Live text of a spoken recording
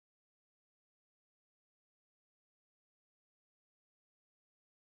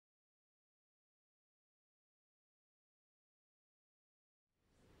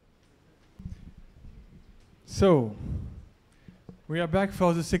So, we are back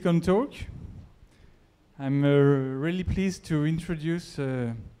for the second talk. I'm really pleased to introduce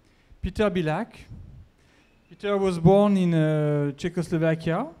Peter Biľak. Peter was born in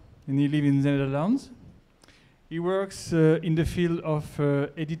Czechoslovakia and he lives in the Netherlands. He works in the field of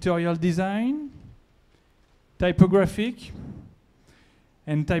editorial design, typographic,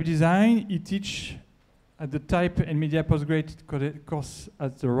 and type design. He teaches at the Type and Media postgraduate course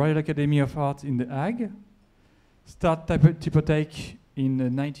at the Royal Academy of Art in The Hague. Start Typotheque in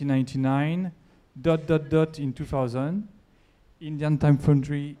 1999, ... in 2000, Indian Type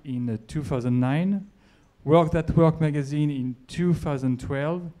Foundry in 2009, Work That Work magazine in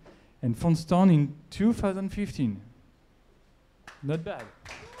 2012, and Fontstand in 2015. Not bad.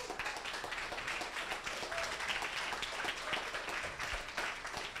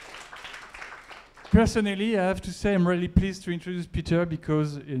 Personally, I have to say I'm really pleased to introduce Peter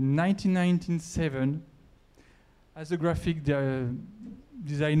because in 1997, as a graphic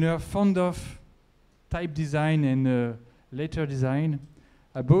designer fond of type design and letter design,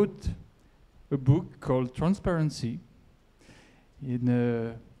 I bought a book called Transparency.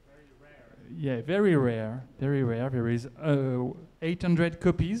 Very rare. There is 800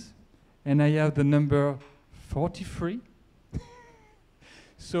 copies, and I have the number 43.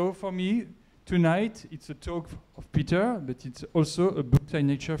 So for me, tonight it's a talk of Peter, but it's also a book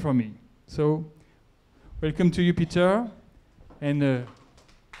signature for me. So welcome to you, Peter, and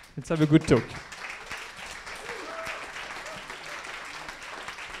let's have a good talk.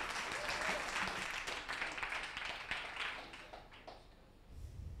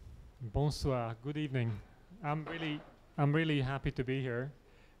 Bonsoir, good evening. I'm really happy to be here.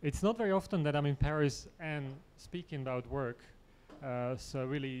 It's not very often that I'm in Paris and speaking about work, so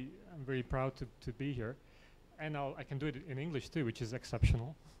really I'm very proud to be here. And I can do it in English too, which is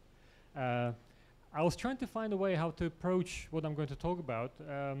exceptional. I was trying to find a way how to approach what I'm going to talk about,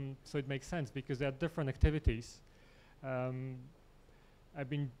 so it makes sense because there are different activities. I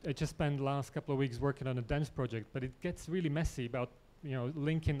just spent the last couple of weeks working on a dance project, but it gets really messy about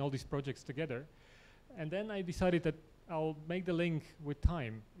linking all these projects together. And then I decided that I'll make the link with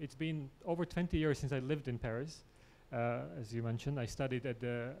time. It's been over 20 years since I lived in Paris. As you mentioned, I studied at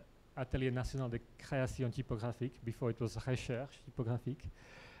the Atelier National de Création Typographique, before it was Recherche Typographique.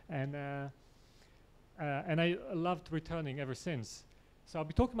 And I loved returning ever since. So I'll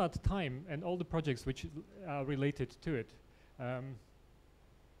be talking about time and all the projects which are related to it.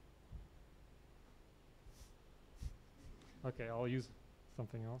 Okay, I'll use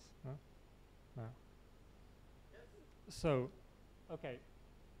something else. No. So, okay,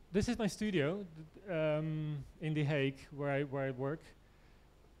 this is my studio in The Hague where I work.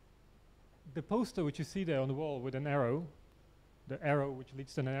 The poster which you see there on the wall with an arrow, the arrow which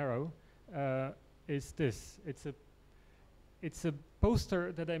leads to an arrow, is this. It's a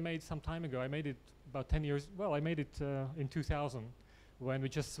poster that I made some time ago. I made it about 10 years. Well, I made it in 2000 when we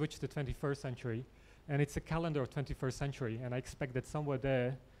just switched to 21st century. And it's a calendar of 21st century, and I expect that somewhere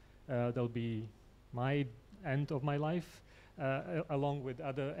there there'll be my end of my life, along with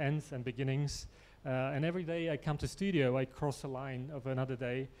other ends and beginnings. And every day I come to studio, I cross a line of another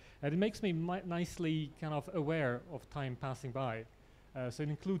day, and it makes me nicely kind of aware of time passing by. So it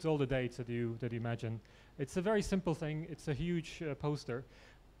includes all the dates that you imagine. It's a very simple thing. It's a huge poster,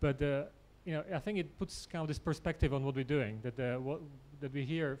 but I think it puts kind of this perspective on what we're doing. That we're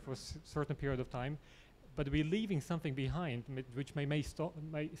here for a certain period of time, but we're leaving something behind which may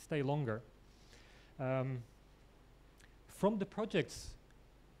stay longer. From the projects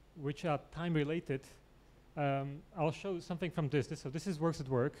which are time related, I'll show something from this. So this is Works at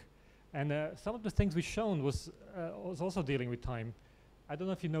Work, and some of the things we've shown was also dealing with time. I don't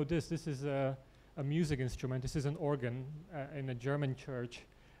know if you know this. This is a music instrument. This is an organ in a German church,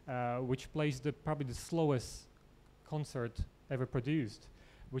 which plays probably the slowest concert ever produced,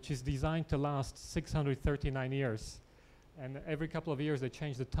 which is designed to last 639 years. And every couple of years they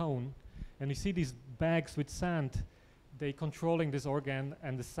change the tone. And you see these bags with sand, they controlling this organ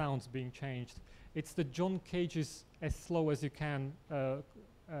and the sounds being changed. It's the John Cage's As Slow As You Can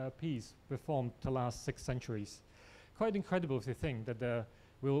piece performed to last 6 centuries. Quite incredible if you think that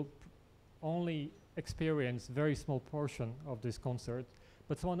we'll only experience very small portion of this concert,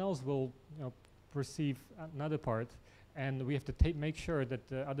 but someone else will perceive another part, and we have to make sure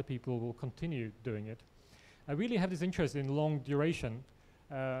that other people will continue doing it. I really have this interest in long duration.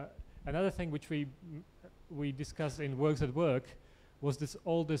 Another thing which we discussed in Works at Work was this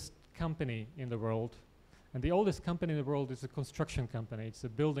oldest company in the world. And the oldest company in the world is a construction company. It's a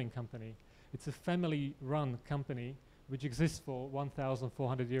building company. It's a family-run company which exists for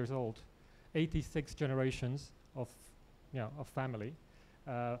 1,400 years old. 86 generations of, of family,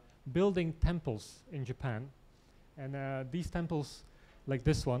 building temples in Japan. And these temples, like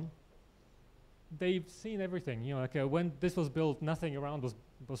this one, they've seen everything. Like when this was built, nothing around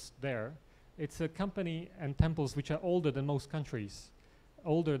was there. It's a company and temples which are older than most countries,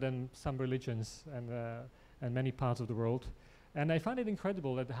 older than some religions and many parts of the world. And I find it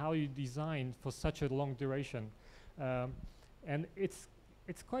incredible that how you design for such a long duration. And it's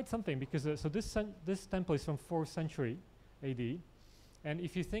quite something because so this temple is from 4th century AD. And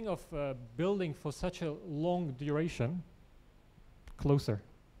if you think of building for such a long duration, closer.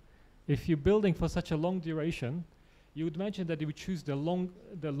 If you're building for such a long duration, you would imagine that you would choose the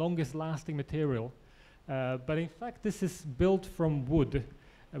longest lasting material. But in fact, this is built from wood,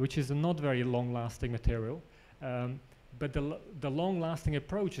 which is a not very long lasting material. But the long lasting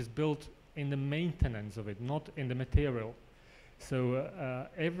approach is built in the maintenance of it, not in the material. So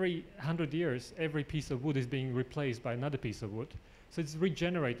every 100 years, every piece of wood is being replaced by another piece of wood. So it's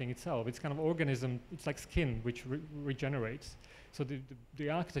regenerating itself. It's kind of organism, it's like skin which regenerates. So the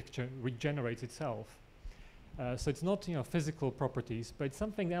architecture regenerates itself. So it's not physical properties, but it's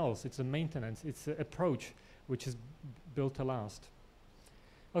something else. It's a maintenance. It's an approach which is built to last.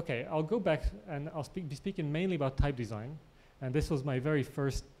 Okay, I'll go back and I'll be speaking mainly about type design. And this was my very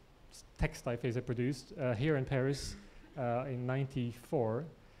first text typeface I produced here in Paris in '94,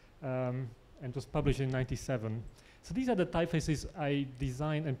 and it was published in '97. So these are the typefaces I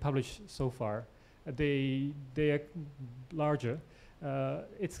designed and published so far. They are larger.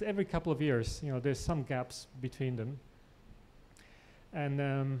 It's every couple of years. There's some gaps between them.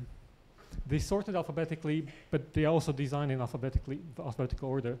 And they sorted alphabetically, but they also designed in alphabetical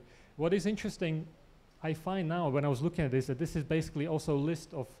order. What is interesting, I find now when I was looking at this, that this is basically also a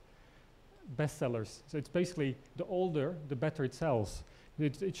list of bestsellers. So it's basically the older, the better it sells.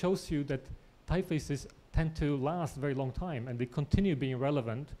 It shows you that typefaces tend to last a very long time, and they continue being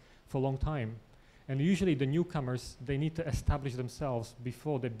relevant for a long time. And usually the newcomers, they need to establish themselves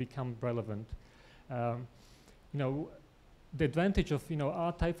before they become relevant. The advantage of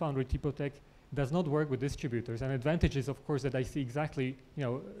our Type Foundry Typotheque does not work with distributors. And advantage is, of course, that I see exactly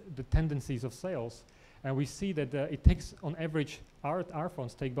the tendencies of sales. And we see that it takes, on average, our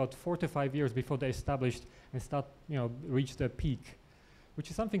fonts take about 4 to 5 years before they're established and start, reach their peak, which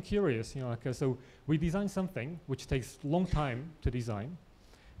is something curious. So we design something which takes a long time to design.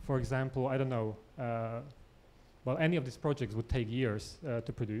 For example, I don't know, well, any of these projects would take years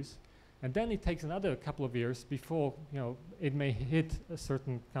to produce. And then it takes another couple of years before it may hit a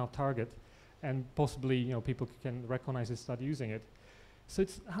certain kind of target, and possibly people can recognize it, start using it. So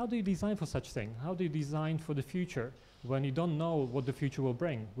it's how do you design for such thing? How do you design for the future when you don't know what the future will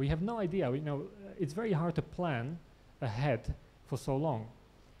bring? We have no idea. It's very hard to plan ahead for so long.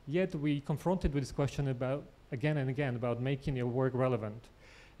 Yet we confronted with this question about again and again about making your work relevant.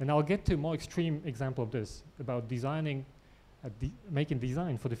 And I'll get to a more extreme example of this about designing, making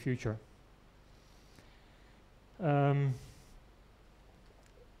design for the future. I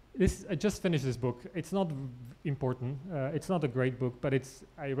just finished this book. It's not important. It's not a great book, but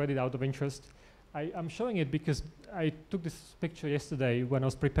I read it out of interest. I'm showing it because I took this picture yesterday when I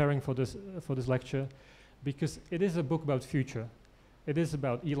was preparing for this lecture, because it is a book about future. It is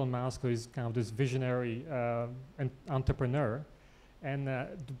about Elon Musk, who is kind of this visionary entrepreneur. And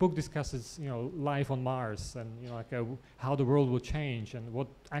the book discusses, life on Mars and how the world will change and what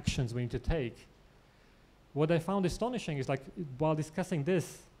actions we need to take. What I found astonishing is while discussing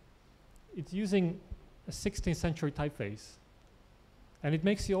this, it's using a 16th century typeface, and it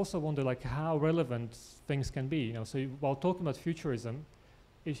makes you also wonder how relevant things can be. So while talking about futurism,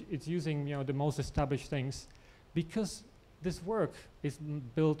 it's using the most established things, because this work is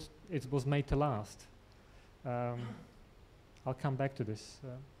built. It was made to last. I'll come back to this.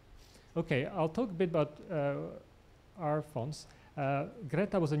 Okay, I'll talk a bit about our fonts.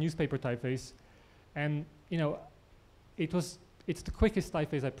 Greta was a newspaper typeface, and it's the quickest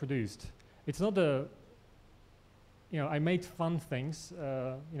typeface I produced. It's not I made fun things,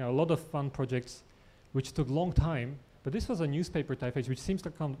 a lot of fun projects, which took a long time. But this was a newspaper typeface, which seems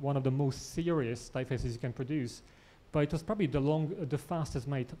like one of the most serious typefaces you can produce. But it was probably the fastest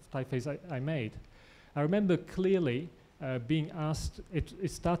made typeface I made. I remember clearly being asked,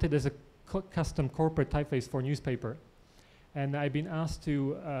 it started as a custom corporate typeface for a newspaper. And I've been asked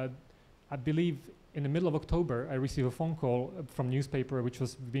to, I believe in the middle of October, I received a phone call from a newspaper which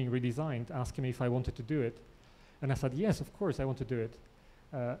was being redesigned, asking me if I wanted to do it. And I said, yes, of course I want to do it.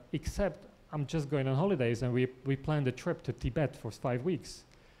 Except I'm just going on holidays, and we planned a trip to Tibet for 5 weeks.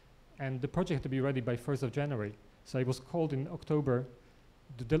 And the project had to be ready by 1st of January. So I was called in October,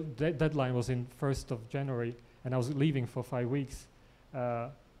 the deadline was in 1st of January, and I was leaving for 5 weeks.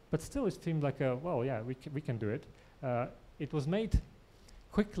 But still, it seemed like, well, yeah, we can do it. It was made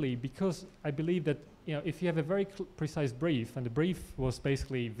quickly because I believe that if you have a very precise brief, and the brief was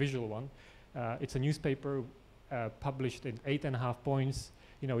basically a visual one, it's a newspaper published in 8.5 points.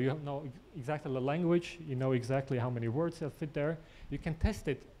 You know exactly the language, you know exactly how many words that fit there. You can test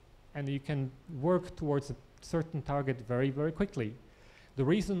it, and you can work towards a certain target very, very quickly. The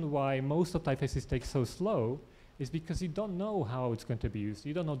reason why most of typefaces take so slow is because you don't know how it's going to be used.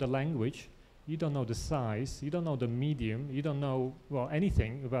 You don't know the language, you don't know the size, you don't know the medium, you don't know, well,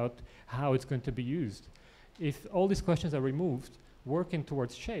 anything about how it's going to be used. If all these questions are removed, working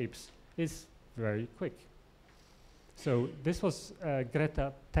towards shapes is very quick. So this was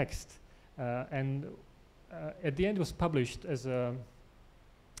Greta text, and at the end it was published as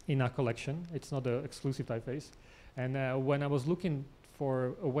in our collection. It's not an exclusive typeface. And when I was looking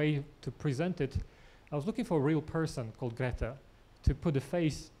for a way to present it, I was looking for a real person called Greta to put a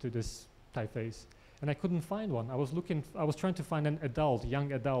face to this typeface, and I couldn't find one. I was trying to find an adult,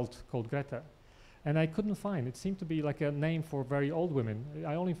 young adult called Greta, and I couldn't find. It seemed to be like a name for very old women.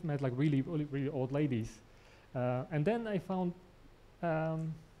 I only met like really old ladies. And then I found,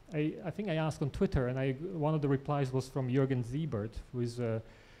 I think I asked on Twitter, and one of the replies was from Jürgen Siebert, who is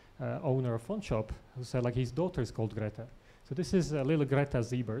owner of Font Shop, who said like his daughter is called Greta. So this is little Greta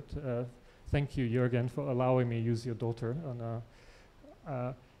Siebert. Thank you, Jürgen, for allowing me to use your daughter.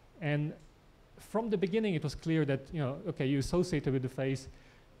 And from the beginning, it was clear that okay, you associate it with the face,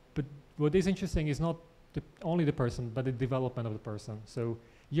 but what is interesting is not only the person, but the development of the person. So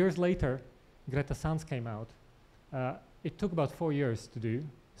years later, Greta Sans came out. It took about 4 years to do.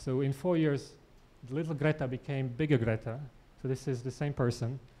 So in 4 years, the little Greta became bigger Greta. So this is the same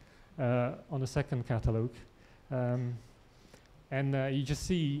person on the second catalog. And you just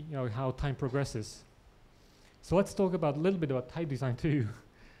see how time progresses. So let's talk about a little bit about type design too.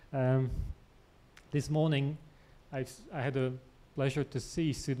 This morning, I had the pleasure to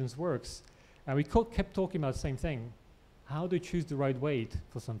see students' works, and we kept talking about the same thing. How do you choose the right weight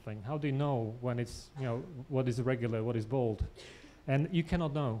for something? How do you know when it's, what is regular, what is bold? And you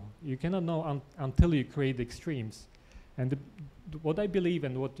cannot know. You cannot know until you create the extremes. And what I believe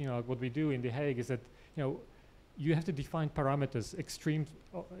and what we do in The Hague is that, you have to define parameters, extreme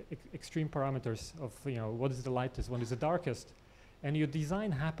parameters of, what is the lightest, what is the darkest. And your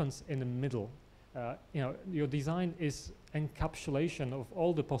design happens in the middle. Your design is encapsulation of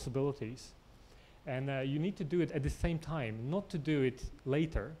all the possibilities. And you need to do it at the same time, not to do it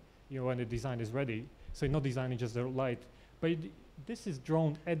later, when the design is ready. So you're not designing just the light, but this is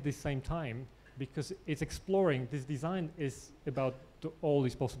drawn at the same time because it's exploring. This design is about all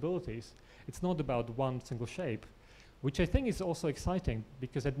these possibilities. It's not about one single shape, which I think is also exciting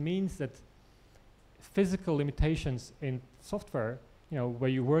because it means that physical limitations in software, where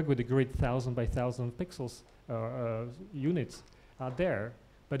you work with a grid 1,000 by 1,000 pixels units are there.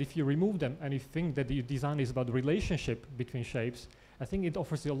 But if you remove them and you think that your design is about the relationship between shapes, I think it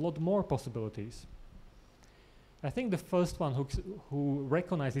offers you a lot more possibilities. I think the first one who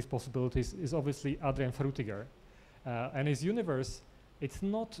recognized these possibilities is obviously Adrian Frutiger. And his universe, it's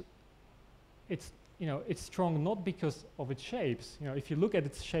strong not because of its shapes. If you look at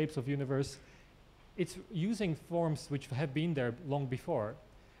its shapes of universe, it's using forms which have been there long before.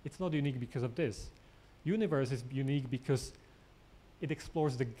 It's not unique because of this. Universe is unique because it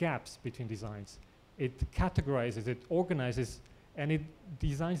explores the gaps between designs. It categorizes, it organizes, and it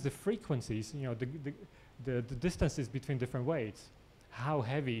designs the frequencies, the distances between different weights. How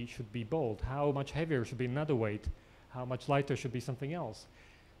heavy should be bold? How much heavier should be another weight? How much lighter should be something else?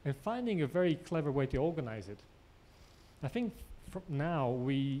 And finding a very clever way to organize it. I think now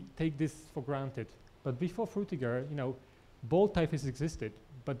we take this for granted, but before Frutiger, bold typefaces existed,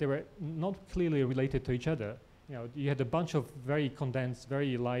 but they were not clearly related to each other. You had a bunch of very condensed,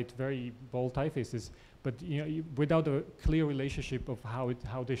 very light, very bold typefaces, but without a clear relationship of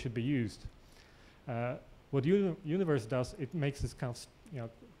how they should be used. What Universe does, it makes this kind of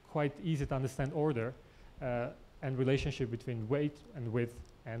quite easy to understand order and relationship between weight and width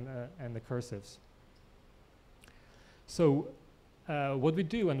and the cursives. So what we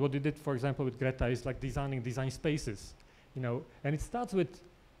do and what we did, for example, with Greta is like designing design spaces, and it starts with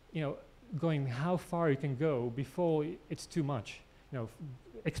going how far you can go before it's too much.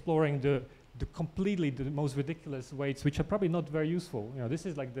 Exploring the most ridiculous weights, which are probably not very useful. This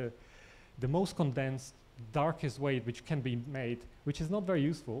is like the most condensed, darkest weight which can be made, which is not very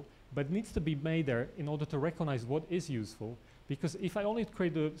useful, but needs to be made there in order to recognize what is useful. Because if I only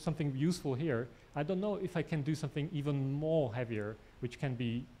create something useful here, I don't know if I can do something even more heavier which can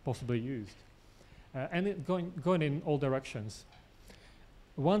be possibly used. And it going in all directions.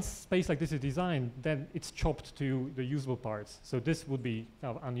 Once space like this is designed, then it's chopped to the usable parts. So this would be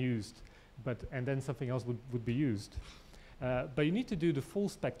kind of unused, and then something else would be used. But you need to do the full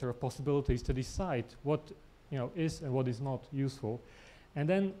spectrum of possibilities to decide what is and what is not useful. And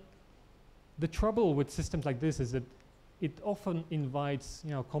then the trouble with systems like this is that it often invites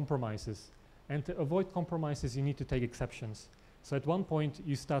compromises. And to avoid compromises, you need to take exceptions. So at one point,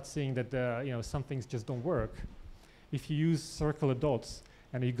 you start seeing that some things just don't work. If you use circular dots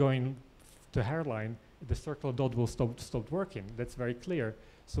and you're going to hairline, the circular dot will stop working. That's very clear.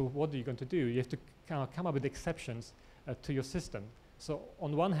 So what are you going to do? You have to kind of come up with exceptions to your system. So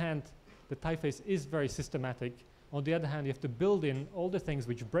on one hand, the typeface is very systematic. On the other hand, you have to build in all the things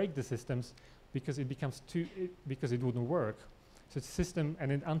which break the systems because it becomes because it wouldn't work. So it's a system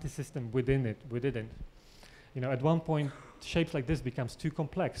and an anti-system within it. At one point, shapes like this becomes too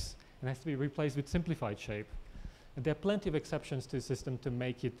complex and has to be replaced with simplified shape. And there are plenty of exceptions to the system to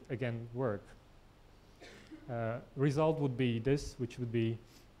make it again work. Result would be this, which would be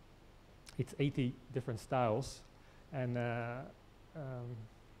it's 80 different styles, and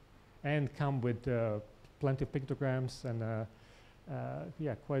come with plenty of pictograms and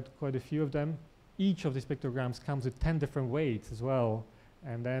quite a few of them. Each of these pictograms comes with 10 different weights as well,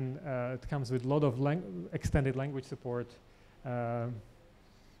 and then it comes with a lot of extended language support.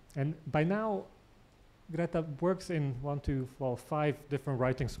 And by now, Greta works in 5 different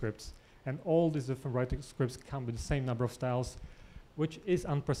writing scripts, and all these different writing scripts come with the same number of styles, which is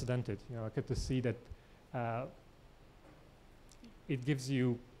unprecedented. I get to see that it gives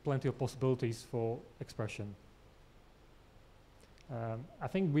you plenty of possibilities for expression. I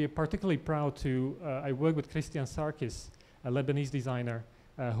think we are particularly proud to, I work with Christian Sarkis, a Lebanese designer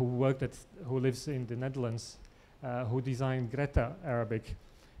who lives in the Netherlands, who designed Greta Arabic.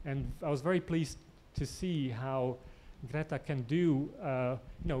 And I was very pleased to see how Greta can do,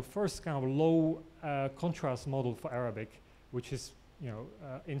 first kind of low contrast model for Arabic, which is,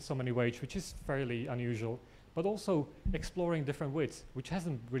 in so many ways, which is fairly unusual, but also exploring different widths, which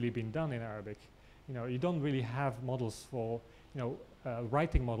hasn't really been done in Arabic. You don't really have models for,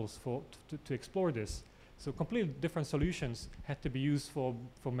 writing models to explore this. So completely different solutions had to be used for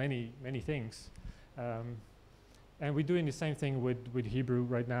many things. And we're doing the same thing with Hebrew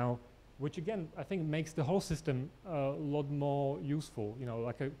right now, which again, I think makes the whole system a lot more useful.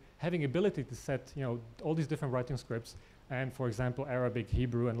 Having ability to set, all these different writing scripts, and for example, Arabic,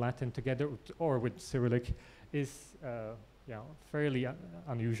 Hebrew, and Latin together, or with Cyrillic, is fairly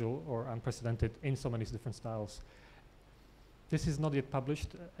unusual or unprecedented in so many different styles. This is not yet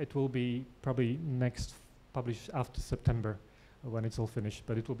published. It will be probably next published after September when it's all finished,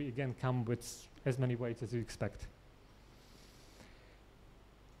 but it will be again come with as many weights as you expect.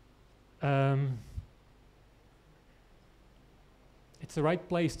 It's the right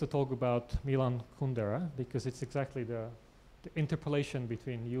place to talk about Milan Kundera because it's exactly the interpolation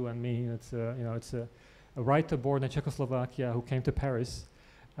between you and me. It's a writer born in Czechoslovakia who came to Paris.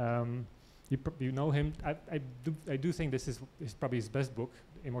 You know him. I do think this is probably his best book,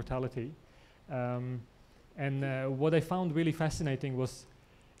 Immortality. And what I found really fascinating was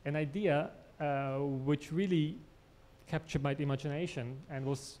an idea which really captured my imagination, and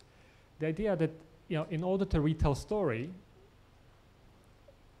was the idea that in order to retell story,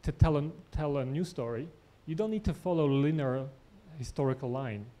 to tell a new story, you don't need to follow a linear historical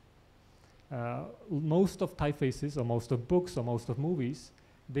line. Most of typefaces, or most of books, or most of movies,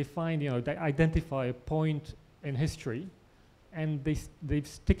 they find, they identify a point in history, and they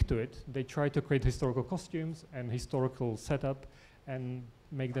stick to it. They try to create historical costumes and historical setup, and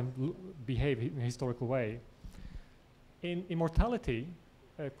make them behave in a historical way. In Immortality,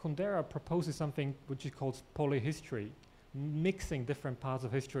 Kundera proposes something which is called polyhistory, mixing different parts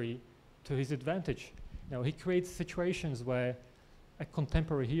of history to his advantage. He creates situations where a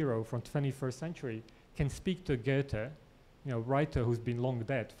contemporary hero from 21st century can speak to Goethe, writer who's been long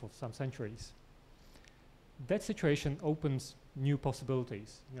dead for some centuries. That situation opens new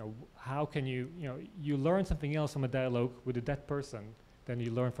possibilities. How can you learn something else from a dialogue with a dead person than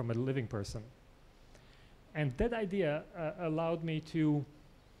you learn from a living person? And that idea allowed me to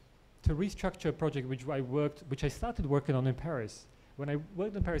restructure a project which I started working on in Paris. When I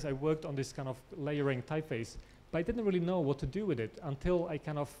worked in Paris, I worked on this kind of layering typeface, but I didn't really know what to do with it until I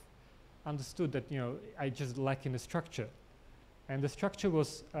kind of understood that I just lack in the structure. And the structure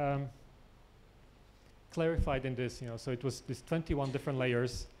was clarified in this, so it was this 21 different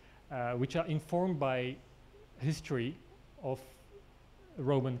layers, which are informed by history of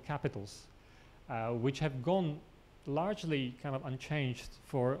Roman capitals, which have gone largely kind of unchanged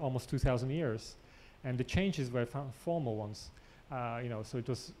for almost 2,000 years. And the changes were formal ones. You know, so it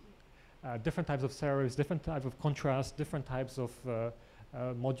was different types of serifs, different type of contrast, different types of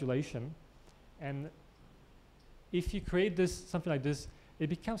modulation. And if you create this, something like this, it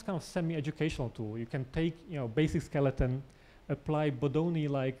becomes kind of semi-educational tool. You can take, you know, basic skeleton, apply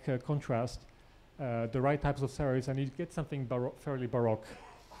Bodoni-like contrast, the right types of serifs, and you get something fairly baroque.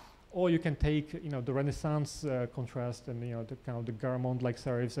 Or you can take, you know, the Renaissance contrast and, you know, the kind of the Garamond-like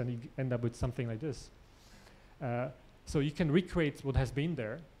serifs, and you end up with something like this. So you can recreate what has been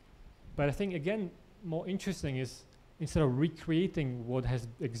there. But I think, again, more interesting is, instead of recreating what has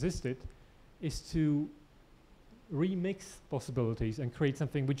existed, is to remix possibilities and create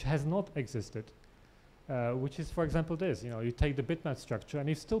something which has not existed. Which is, for example, this. You know, you take the bitmap structure and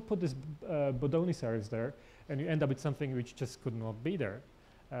you still put this Bodoni serifs there, and you end up with something which just could not be there.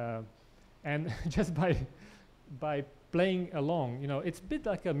 And just by playing along, you know, it's a bit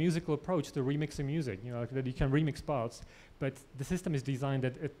like a musical approach to remixing music. You know, like that you can remix parts, but the system is designed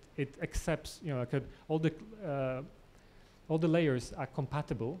that it accepts, you know, like all the layers are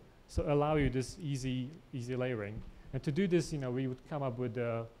compatible, so allow you this easy layering. And to do this, you know, we would come up with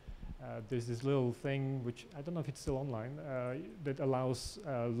there's this little thing, which I don't know if it's still online, that allows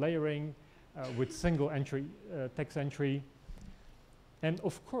layering with single entry, text entry. And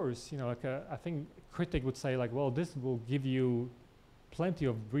of course, you know, like I think a critic would say, like, well, this will give you plenty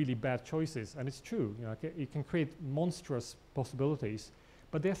of really bad choices, and it's true. You know, like you can create monstrous possibilities,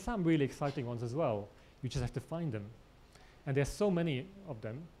 but there are some really exciting ones as well. You just have to find them, and there's so many of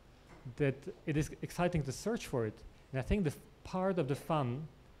them that it is exciting to search for it. And I think the part of the fun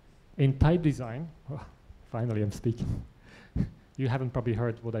in type design, oh, finally I'm speaking. You haven't probably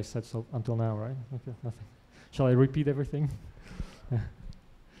heard what I said until now, right? Okay, nothing. Shall I repeat everything?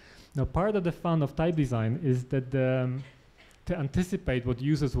 Now, part of the fun of type design is that to anticipate what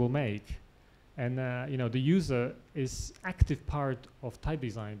users will make. And you know, the user is active part of type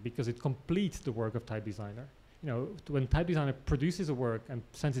design because it completes the work of type designer. You know, when type designer produces a work and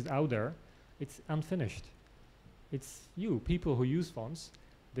sends it out there, it's unfinished. It's you, people who use fonts,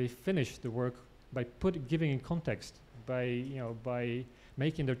 they finish the work by giving in context, by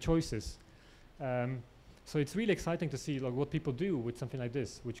making their choices. So it's really exciting to see, like, what people do with something like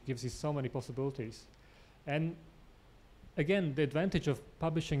this, which gives you so many possibilities. And again, the advantage of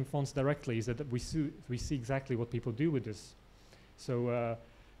publishing fonts directly is that we see exactly what people do with this. So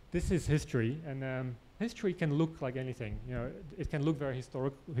this is history, and history can look like anything. You know, it can look very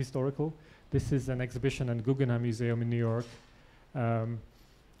historical. This is an exhibition in Guggenheim Museum in New York,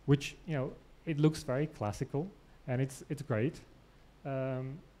 which, you know, it looks very classical, and it's great.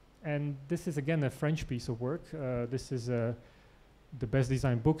 And this is, again, a French piece of work. This is the best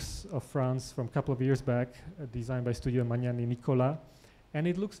designed books of France from a couple of years back, designed by Studio Magnani Nicolas. And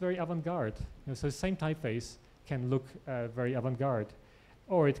it looks very avant-garde. You know, so the same typeface can look very avant-garde,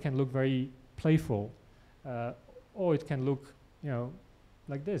 or it can look very playful, or it can look, you know,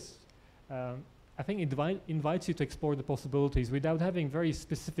 like this. I think it invites you to explore the possibilities without having very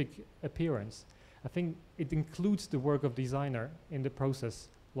specific appearance. I think it includes the work of designer in the process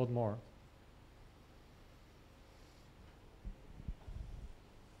a lot more.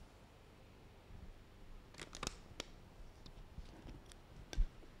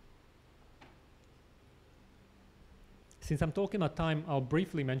 Since I'm talking about time, I'll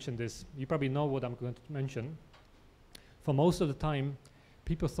briefly mention this. You probably know what I'm going to mention. For most of the time,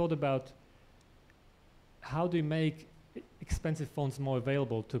 people thought about how do you make expensive fonts more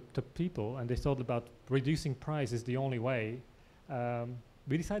available to people, and they thought about reducing price is the only way.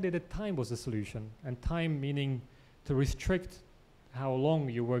 We decided that time was the solution, and time meaning to restrict how long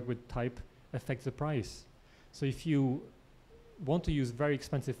you work with type affects the price. So if you want to use very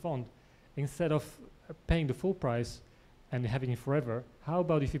expensive font, instead of paying the full price and having it forever, how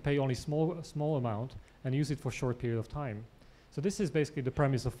about if you pay only small amount and use it for a short period of time? So this is basically the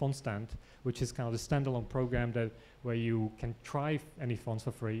premise of Fontstand, which is kind of the standalone program where you can try any fonts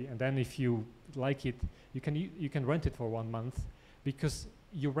for free, and then if you like it, you can rent it for 1 month, because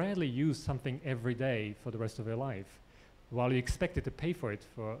you rarely use something every day for the rest of your life, while you expected to pay for it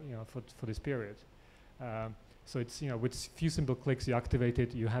for this period. So it's, you know, with few simple clicks you activate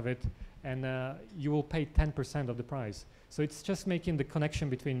it, you have it, and you will pay 10% of the price. So it's just making the connection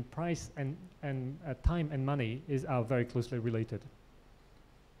between price and time and money are very closely related.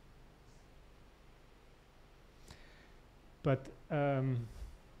 But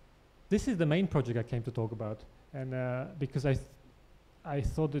this is the main project I came to talk about, and because I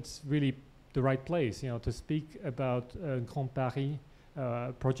thought it's really the right place, you know, to speak about Grand Paris,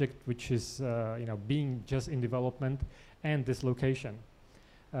 project which is being just in development, and this location.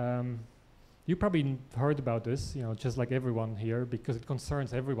 You probably heard about this, just like everyone here, because it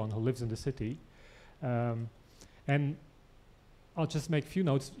concerns everyone who lives in the city. And I'll just make a few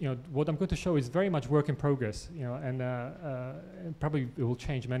notes. What I'm going to show is very much work in progress, and probably it will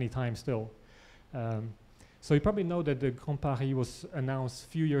change many times still. So you probably know that the Grand Paris was announced a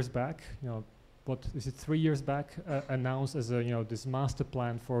few years back. What is it? 3 years back, announced as a this master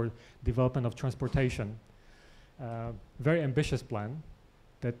plan for development of transportation. Very ambitious plan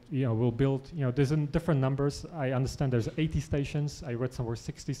that will build. There's different numbers. I understand there's 80 stations. I read somewhere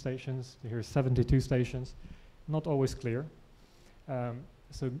 60 stations. Here's 72 stations. Not always clear.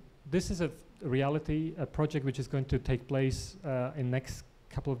 So this is a reality, a project which is going to take place in next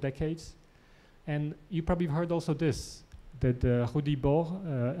couple of decades. And you probably heard also this, that Rudy Bor,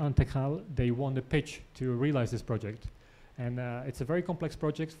 Integral, they won the pitch to realize this project. And it's a very complex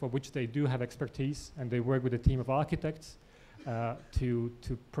project for which they do have expertise, and they work with a team of architects to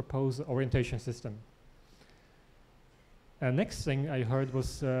propose an orientation system. Next thing I heard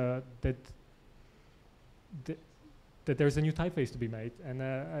was that there's a new typeface to be made, and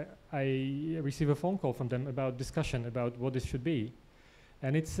I received a phone call from them about discussion about what this should be.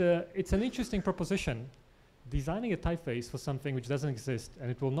 And it's an interesting proposition, designing a typeface for something which doesn't exist,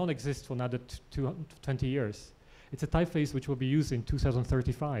 and it will not exist for another 20 years. It's a typeface which will be used in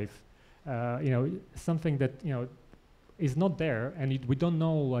 2035. Something that is not there, and we don't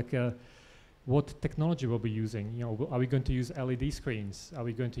know what technology we'll be using. Are we going to use LED screens? Are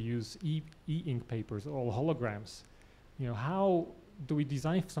we going to use e-ink papers or holograms? How do we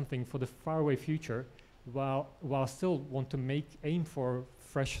design something for the faraway future while still want to aim for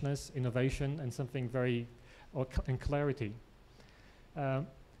freshness, innovation, and something very, and clarity?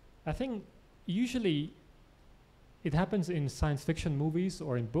 I think usually it happens in science fiction movies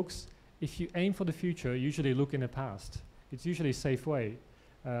or in books. If you aim for the future, you usually look in the past. It's usually a safe way.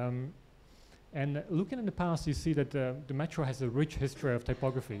 And looking in the past, you see that the metro has a rich history of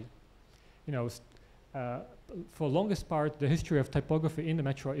typography. For longest part, the history of typography in the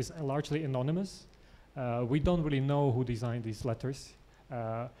metro is largely anonymous. We don't really know who designed these letters.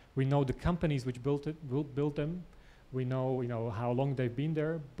 We know the companies which built them. We know, how long they've been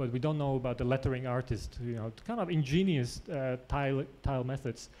there, but we don't know about the lettering artist. Kind of ingenious tile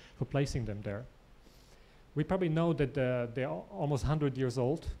methods for placing them there. We probably know that they're almost 100 years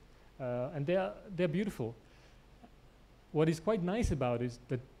old, and they're beautiful. What is quite nice about it is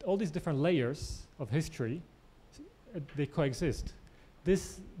that all these different layers of history, they coexist.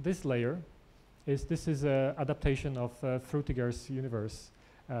 This layer this is an adaptation of Frutiger's universe.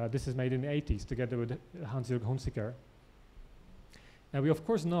 This is made in the 80s together with Hans-Jürg Hunziker. And we of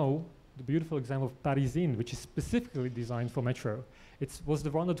course know the beautiful example of Parisians, which is specifically designed for metro. It was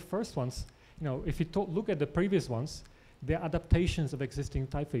one of the first ones. If you look at the previous ones, they're adaptations of existing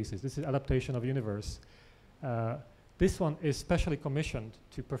typefaces. This is adaptation of universe. This one is specially commissioned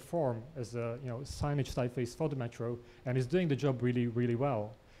to perform as a signage typeface for the metro, and is doing the job really, really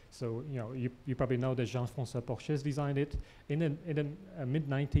well. So you probably know that Jean-François Porches designed it in the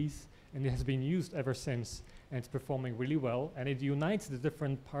mid-90s, and it has been used ever since, and it's performing really well, and it unites the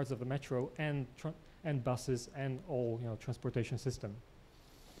different parts of the metro and buses and all transportation system.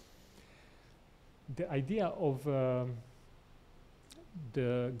 The idea of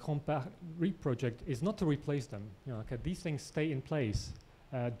the Grand Paris project is not to replace them. These things stay in place,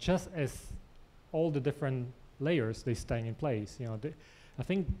 just as all the different layers they stay in place. I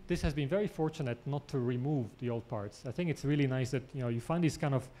think this has been very fortunate not to remove the old parts. I think it's really nice that you find these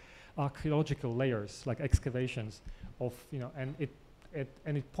kind of archaeological layers, like excavations of and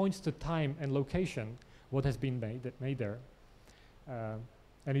it points to time and location what has been made there.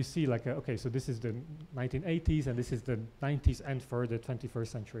 And you see okay, so this is the 1980s, and this is the 90s and further 21st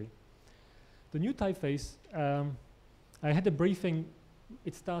century. The new typeface, I had a briefing.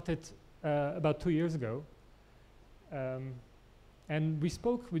 It started about 2 years ago. And we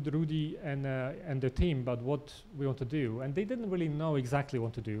spoke with Rudy and the team about what we want to do, and they didn't really know exactly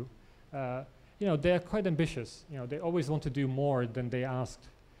what to do. They are quite ambitious. They always want to do more than they asked.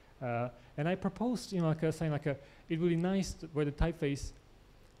 And I proposed, saying it would be nice where the typeface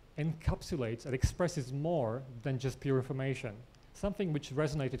encapsulates and expresses more than just pure information. Something which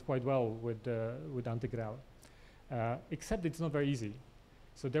resonated quite well with Integral, except it's not very easy.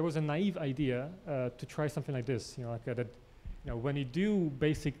 So there was a naive idea to try something like this. When you do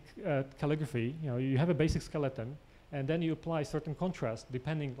basic calligraphy, you have a basic skeleton, and then you apply certain contrast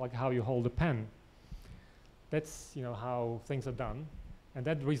depending how you hold the pen. That's how things are done, and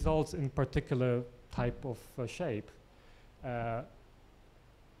that results in particular type of shape.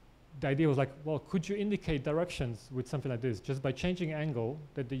 the idea was like, well, could you indicate directions with something like this? Just by changing angle,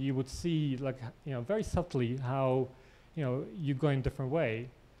 that you would see, like, very subtly how, you go in a different way.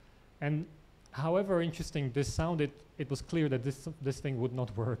 And however interesting this sounded, it was clear that this thing would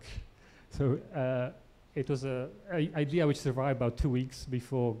not work. So it was an idea which survived about 2 weeks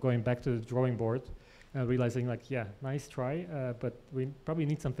before going back to the drawing board and realizing, like, yeah, nice try, but we probably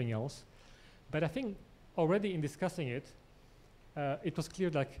need something else. But I think already in discussing it, it was clear,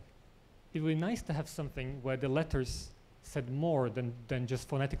 like, it would be nice to have something where the letters said more than just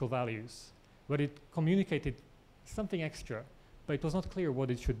phonetical values, where it communicated something extra, but it was not clear what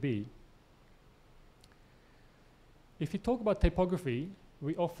it should be. If you talk about typography,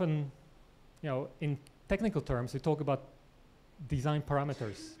 we often, in technical terms, we talk about design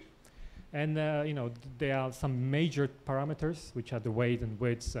parameters. And, there are some major parameters, which are the weight and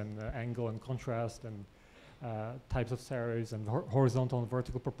widths and angle and contrast and types of series and horizontal and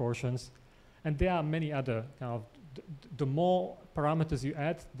vertical proportions. And there are many other kind of, the more parameters you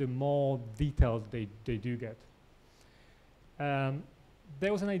add, the more detailed they do get.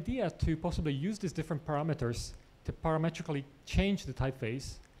 There was an idea to possibly use these different parameters to parametrically change the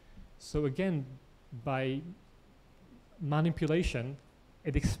typeface. So again, by manipulation,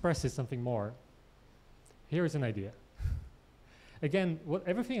 it expresses something more. Here is an idea. Again,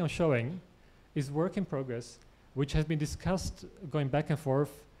 everything I'm showing is work in progress, which has been discussed going back and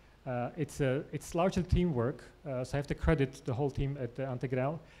forth. It's largely teamwork, so I have to credit the whole team at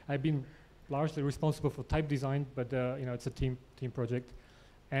Integral. I've been largely responsible for type design, but it's a team project.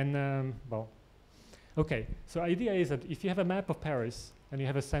 And well, okay. So idea is that if you have a map of Paris and you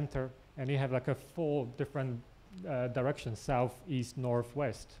have a center and you have like a 4 different directions, south, east, north,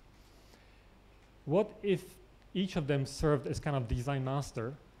 west. What if each of them served as kind of design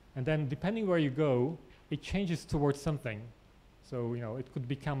master, and then depending where you go, it changes towards something. So it could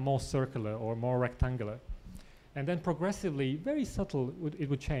become more circular or more rectangular, and then progressively, very subtle, it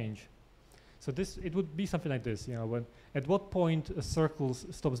would change. So it would be something like this. At what point a circle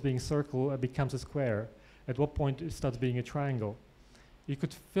stops being a circle, becomes a square. At what point it starts being a triangle. You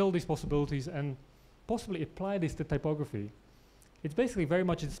could fill these possibilities and possibly apply this to typography. It's basically very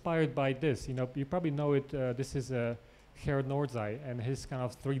much inspired by this. You probably know it. This is Gerard Noordzij and his kind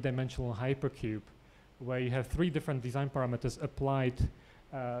of 3-dimensional hypercube, where you have 3 different design parameters applied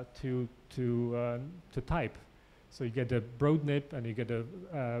to type. So you get the broad nib, and you get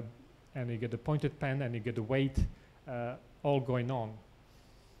the pointed pen, and you get the weight, all going on.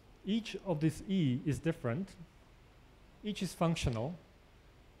 Each of this E is different. Each is functional,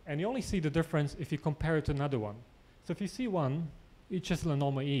 and you only see the difference if you compare it to another one. So if you see one, it's just a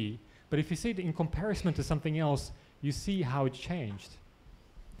normal E. But if you see it in comparison to something else, you see how it changed.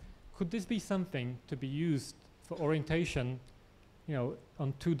 Could this be something to be used for orientation,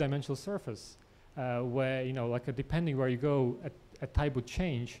 on 2-dimensional surface, where depending where you go, a type would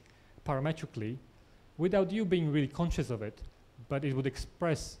change parametrically, without you being really conscious of it, but it would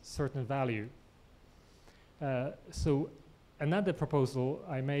express certain value. So another proposal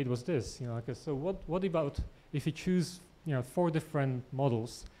I made was this. So what about if you choose 4 different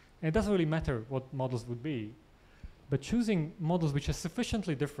models, and it doesn't really matter what models would be, but choosing models which are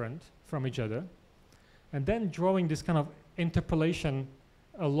sufficiently different from each other, and then drawing this kind of interpolation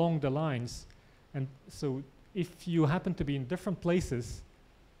along the lines. And so if you happen to be in different places,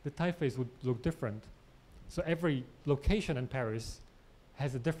 the typeface would look different. So every location in Paris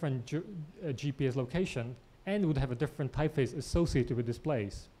has a different GPS location and would have a different typeface associated with this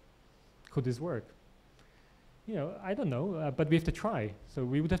place. Could this work? I don't know, but we have to try. So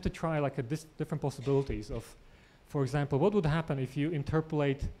we would have to try different possibilities of, for example, what would happen if you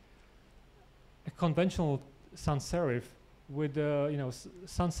interpolate a conventional sans serif with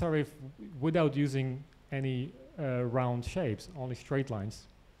sans serif without using any round shapes, only straight lines?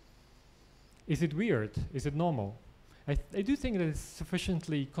 Is it weird? Is it normal? I do think that it's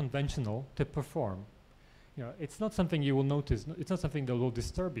sufficiently conventional to perform. It's not something you will notice. It's not something that will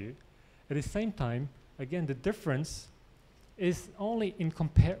disturb you. At the same time, again, the difference is only in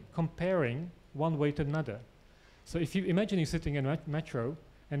comparing one way to another. So if you imagine you're sitting in a metro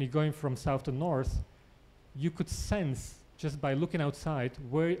and you're going from south to north, you could sense just by looking outside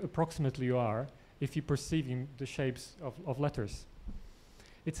where approximately you are if you're perceiving the shapes of letters.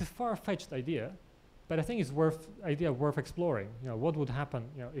 It's a far-fetched idea, but I think it's worth exploring. What would happen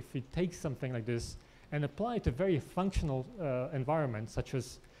if we take something like this and apply it to very functional environments, such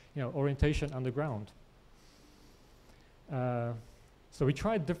as orientation underground. So we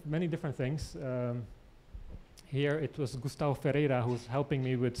tried many different things. Here it was Gustavo Ferreira who's helping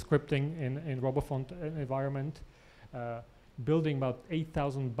me with scripting in RoboFont environment. building about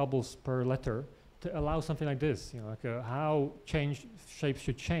 8,000 bubbles per letter to allow something like this, like how shapes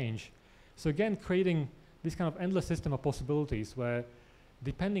should change. So again, creating this kind of endless system of possibilities where,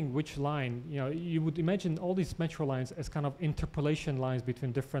 depending which line, you would imagine all these metro lines as kind of interpolation lines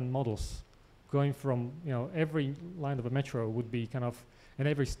between different models, going from, every line of a metro would be kind of, and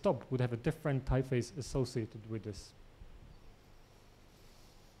every stop would have a different typeface associated with this.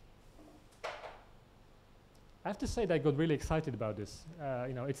 I have to say that I got really excited about this.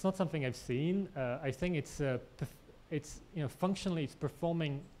 It's not something I've seen. I think it's functionally it's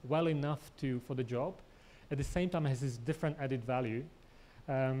performing well enough for the job. At the same time, it has this different added value.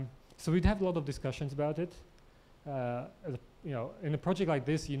 So we'd have a lot of discussions about it. In a project like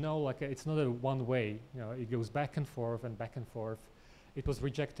this, it's not a one way. It goes back and forth and back and forth. It was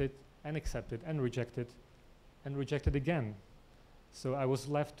rejected and accepted and rejected again. So I was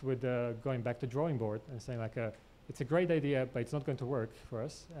left with going back to drawing board and saying it's a great idea, but it's not going to work for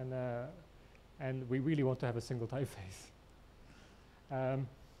us, and we really want to have a single typeface.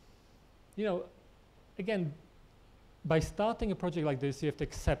 Again, by starting a project like this, you have to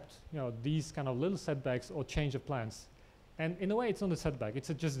accept these kind of little setbacks or change of plans, and in a way, it's not a setback. It's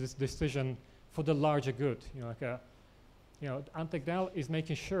just this decision for the larger good. Integral is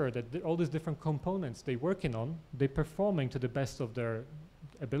making sure that all these different components they're working on, they're performing to the best of their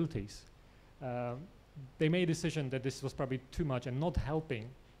abilities. They made a decision that this was probably too much and not helping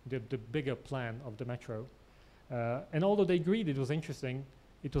the bigger plan of the metro. And although they agreed it was interesting,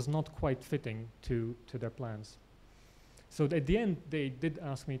 it was not quite fitting to their plans. So at the end, they did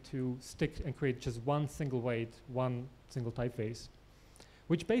ask me to stick and create just one single weight, one single typeface,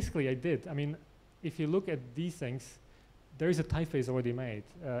 which basically I did. I mean, if you look at these things, there is a typeface already made,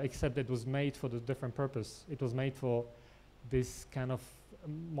 except it was made for the different purpose. It was made for this kind of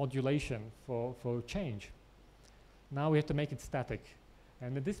modulation for change. Now we have to make it static.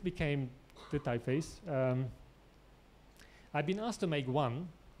 And this became the typeface. I've been asked to make one,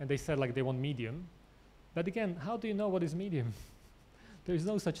 and they said they want medium. But again, how do you know what is medium? There is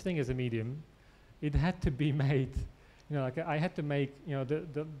no such thing as a medium. It had to be made, I had to make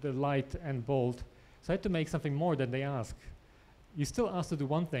the light and bold. So I had to make something more than they ask. You still asked to do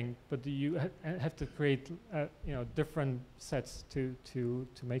one thing, but you have to create different sets to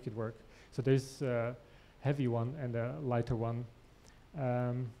make it work. So there's a heavy one and a lighter one.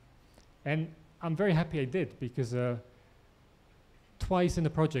 And I'm very happy I did, because twice in the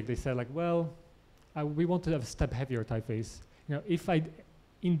project they said we want to have a step heavier typeface. If I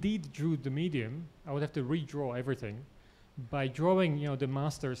indeed drew the medium, I would have to redraw everything. By drawing the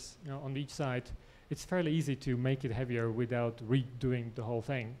masters on each side, it's fairly easy to make it heavier without redoing the whole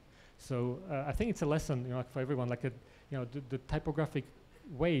thing. So I think it's a lesson for everyone. The typographic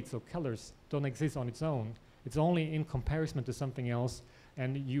weights or colors don't exist on its own. It's only in comparison to something else,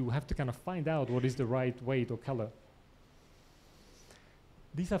 and you have to kind of find out what is the right weight or color.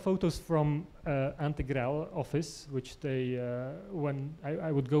 These are photos from Integral office, which they when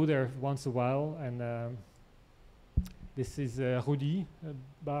I would go there once a while, and this is Rudy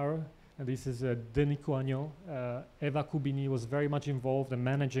Bar. And this is Denis Coagnon. Eva Kubini was very much involved in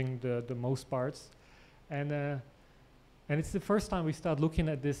managing the most parts. And it's the first time we start looking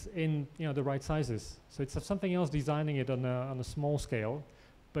at this in the right sizes. So it's something else designing it on a small scale,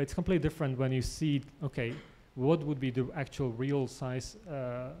 but it's completely different when you see, okay, what would be the actual real size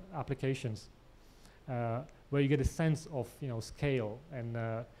applications, where you get a sense of scale and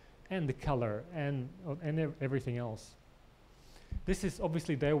the color and everything else. This is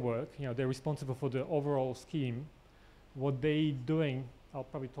obviously their work. They're responsible for the overall scheme. What they're doing, I'll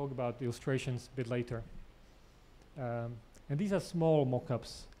probably talk about the illustrations a bit later. And these are small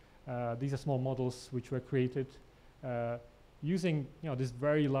mock-ups. These are small models which were created using this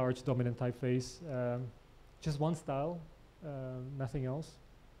very large dominant typeface. Just one style, nothing else.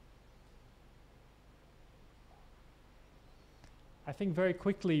 I think very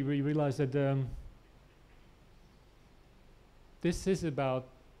quickly we realized that this is about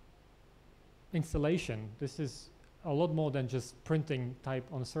installation. This is a lot more than just printing type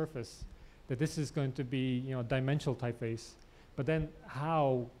on a surface. That this is going to be dimensional typeface. But then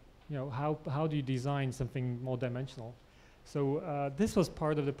how do you design something more dimensional? So this was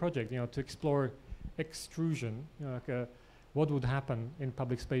part of the project, to explore extrusion, what would happen in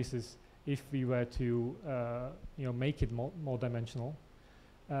public spaces if we were to make it more dimensional.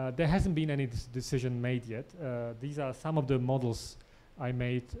 There hasn't been any decision made yet. These are some of the models I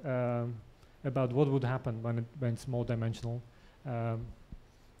made about what would happen when it's more dimensional.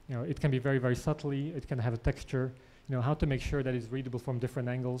 It can be very, very subtly. It can have a texture. How to make sure that it's readable from different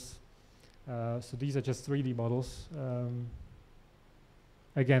angles. So these are just 3D models.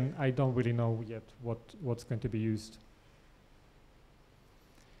 again, I don't really know yet what's going to be used.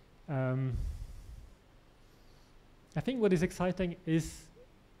 I think what is exciting is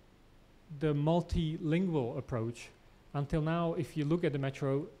the multilingual approach. Until now, if you look at the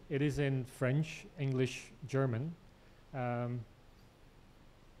metro, it is in French, English, German.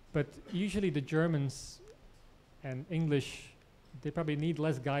 But usually the Germans and English, they probably need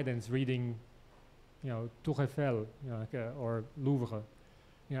less guidance reading, Tour Eiffel, or Louvre.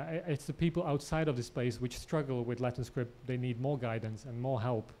 It's the people outside of this place which struggle with Latin script. They need more guidance and more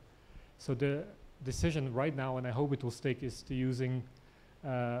help. So the decision right now, and I hope it will stick, is to using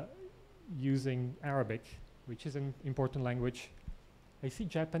Arabic, which is an important language. I see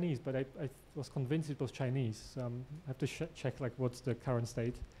Japanese, but I was convinced it was Chinese. So I have to check like what's the current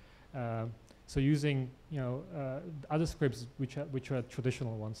state. So using other scripts which are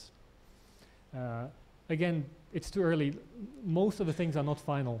traditional ones. Again, it's too early. Most of the things are not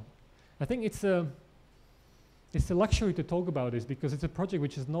final. I think it's a luxury to talk about this because it's a project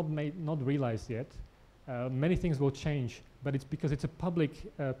which is not realized yet. Many things will change, but it's because it's a public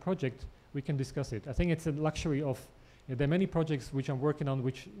project, we can discuss it. I think it's a luxury of, there are many projects which I'm working on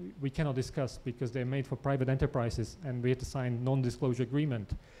which we cannot discuss because they're made for private enterprises and we have to sign non-disclosure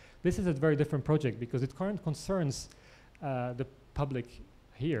agreement. This is a very different project because it concerns the public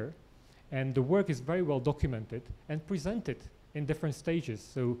here, and the work is very well documented and presented in different stages.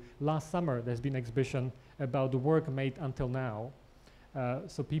 So last summer there's been an exhibition about the work made until now,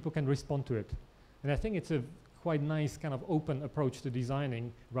 so people can respond to it. And I think it's a quite nice kind of open approach to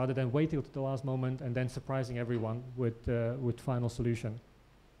designing rather than waiting till the last moment and then surprising everyone with final solution.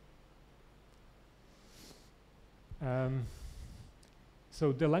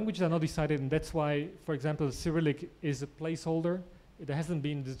 So the languages are not decided, and that's why, for example, Cyrillic is a placeholder. There hasn't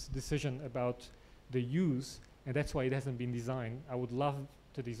been this decision about the use, and that's why it hasn't been designed. I would love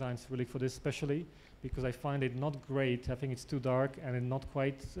to design Cyrillic for this especially because I find it not great. I think it's too dark and it's not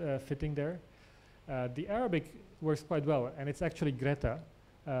quite fitting there. The Arabic works quite well, and it's actually Greta,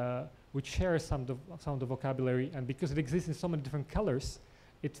 which shares some of the vocabulary, and because it exists in so many different colors,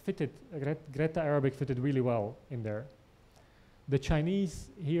 it fitted, Greta Arabic fitted really well in there. The Chinese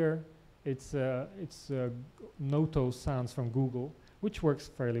here, it's Noto sounds from Google, which works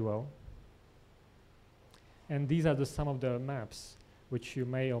fairly well. And these are some of the maps, which you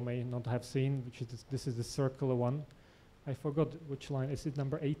may or may not have seen, which is this is the circular one. I forgot which line, is it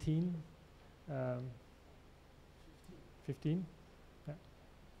number 18? 15? Yeah.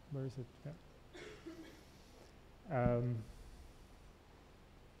 Where is it? Yeah.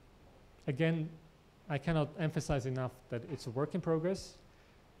 Again, I cannot emphasize enough that it's a work in progress,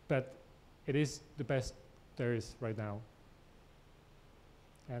 but it is the best there is right now.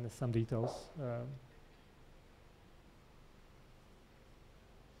 And some details.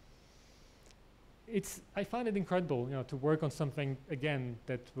 I find it incredible, to work on something again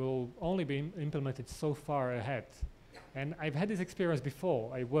that will only be implemented so far ahead. And I've had this experience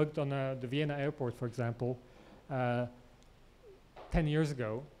before. I worked on the Vienna airport, for example, 10 years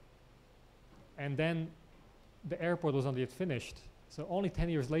ago, and then the airport was not yet finished. So only 10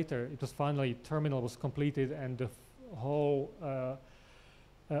 years later, it was finally, terminal was completed and the whole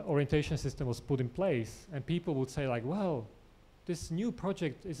orientation system was put in place. And people would say like, well, this new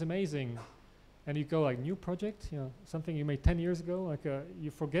project is amazing. And you go like, new project, something you made 10 years ago, like you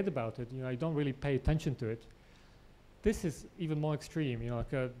forget about it, you don't really pay attention to it. This is even more extreme, like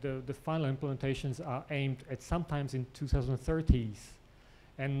the final implementations are aimed at sometimes in 2030s.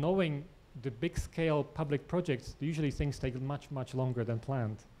 And knowing the big scale public projects, usually things take much, much longer than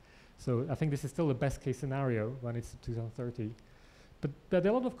planned. So I think this is still the best case scenario when it's 2030. But there are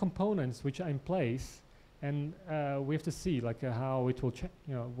a lot of components which are in place, and we have to see like how it will change,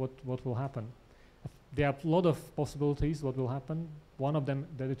 what will happen. There are a lot of possibilities what will happen. One of them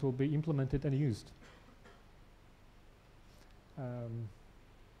that it will be implemented and used.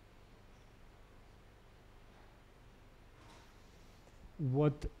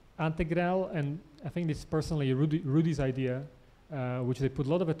 What Integral, and I think this is personally Rudy's idea, which they put a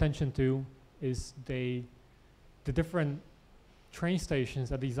lot of attention to, is the different train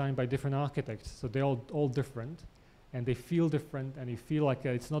stations are designed by different architects. So they're all different, and they feel different, and you feel like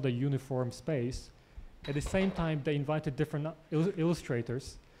it's not a uniform space. At the same time, they invited different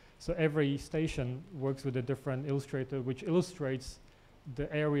illustrators. So every station works with a different illustrator, which illustrates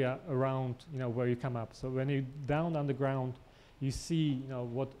the area around, where you come up. So when you're down underground, you see,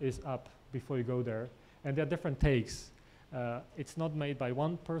 what is up before you go there. And there are different takes. It's not made by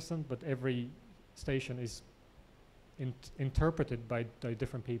one person, but every station is interpreted by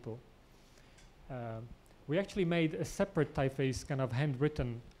different people. we actually made a separate typeface, kind of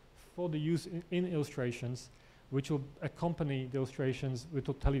handwritten, for the use in illustrations, which will accompany the illustrations, which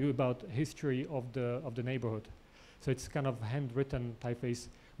will tell you about history of the neighborhood. So it's kind of handwritten typeface,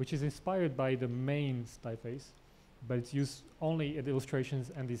 which is inspired by the main typeface, but it's used only in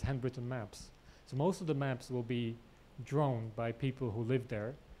illustrations and these handwritten maps. So most of the maps will be drawn by people who live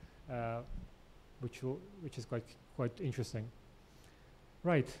there, which is quite interesting.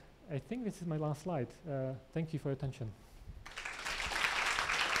 Right, I think this is my last slide. Thank you for your attention.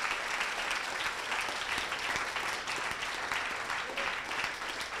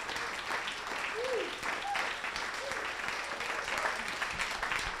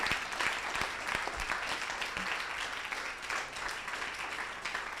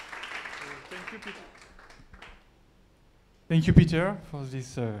 Thank you, Peter, for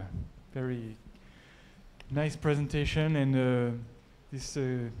this very nice presentation and this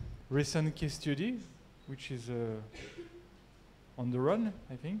recent case study, which is on the run,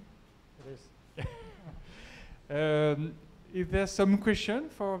 I think. It is. If there's some question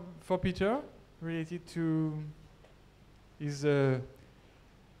for Peter related to his, I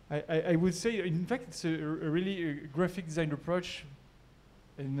would say, in fact, it's a really graphic design approach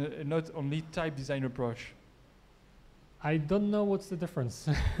and not only type design approach. I don't know what's the difference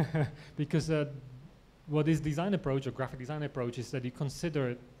because what is design approach or graphic design approach is that you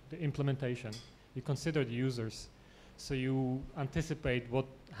consider the implementation, you consider the users, so you anticipate what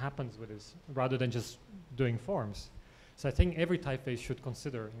happens with this rather than just doing forms. So I think every typeface should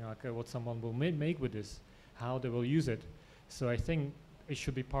consider, you know, like, what someone will make with this, how they will use it. So I think it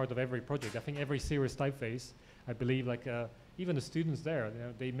should be part of every project. I think every serious typeface, I believe, like even the students there, you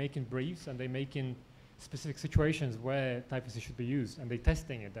know, they make in briefs and they make in specific situations where typefaces should be used, and they're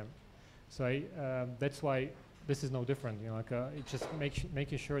testing it them. So that's why this is no different. You know, like it's just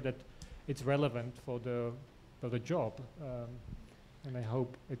making sure that it's relevant for the job, and I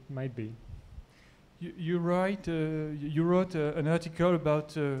hope it might be. You wrote an article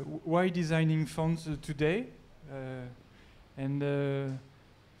about why designing fonts today, and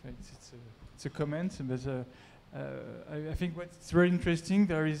it's a comment, but. I think what's very interesting,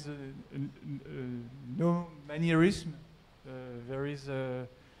 there is no mannerism. There is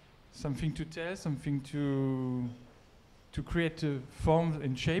something to tell, something to create forms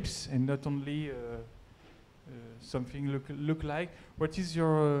and shapes, and not only something look like. What is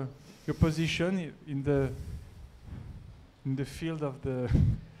your position in the field of the?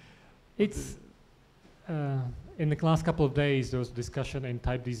 It's in the last couple of days there was discussion in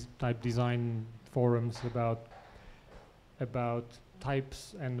type design forums about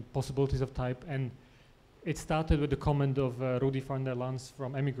types and possibilities of type, and it started with the comment of Rudy van der Lans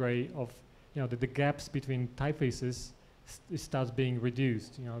from Emigre of, you know, that the gaps between typefaces starts being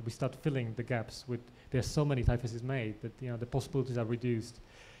reduced. You know, we start filling the gaps with, there's so many typefaces made that, you know, the possibilities are reduced.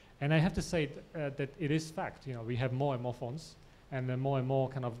 And I have to say that it is fact. You know, we have more and more fonts, and then more and more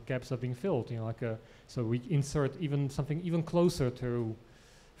kind of gaps are being filled. You know, like so we insert even something even closer to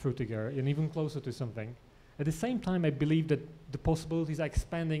Frutiger and even closer to something. At the same time, I believe that the possibilities are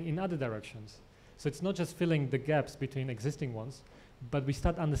expanding in other directions. So it's not just filling the gaps between existing ones, but we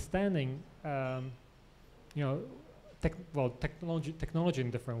start understanding, you know, technology in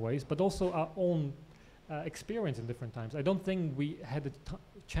different ways, but also our own experience in different times. I don't think we had a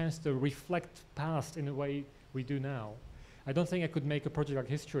chance to reflect past in the way we do now. I don't think I could make a project like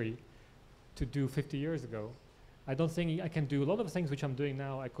history to do 50 years ago. I don't think I can do a lot of things which I'm doing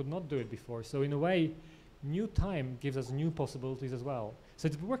now. I could not do it before. So in a way, new time gives us new possibilities as well. So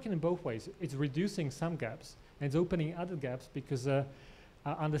it's working in both ways. It's reducing some gaps and it's opening other gaps because our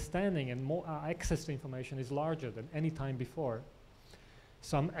understanding and more access to information is larger than any time before.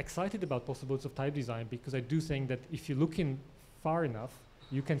 So I'm excited about possibilities of type design because I do think that if you look in far enough,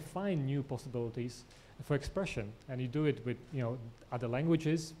 you can find new possibilities for expression, and you do it with, you know, other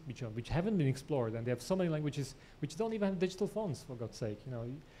languages which haven't been explored, and they have so many languages which don't even have digital fonts, for God's sake, you know.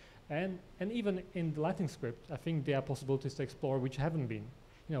 And even in the Latin script, I think there are possibilities to explore which haven't been.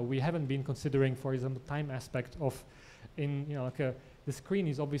 You know, we haven't been considering, for example, time aspect of, you know, like the screen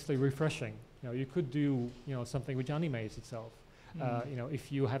is obviously refreshing. You know, you could do, you know, something which animates itself. You know,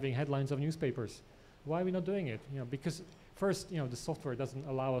 if you're having headlines of newspapers, why are we not doing it? You know, because first, you know, the software doesn't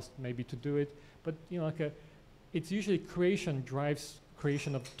allow us maybe to do it, but, you know, like it's usually creation drives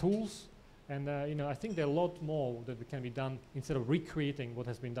creation of tools. And, you know, I think there are a lot more that can be done instead of recreating what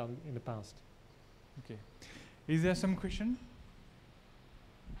has been done in the past. Okay. Is there some question?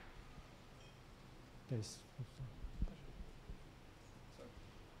 Yes.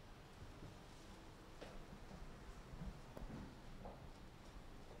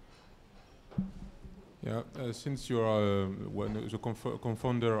 Yeah, since you are the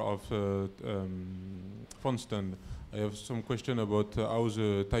co-founder of Fontstand, I have some question about how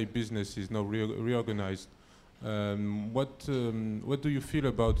the Type business is now reorganized. What do you feel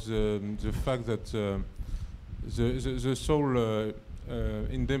about the fact that the sole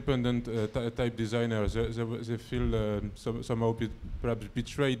independent type designers they feel somehow perhaps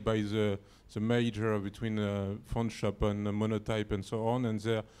betrayed by the merger between font shop and monotype and so on, and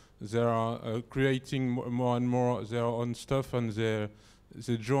they are creating more and more their own stuff, and they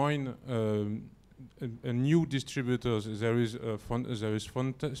join a new distributors. There is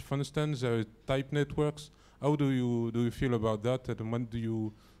Fontstand, there is Type networks. How do you feel about that, and what do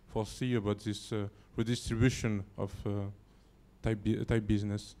you foresee about this redistribution of type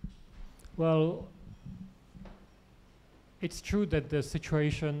business? Well, it's true that the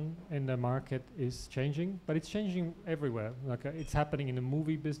situation in the market is changing, but it's changing everywhere. Like it's happening in the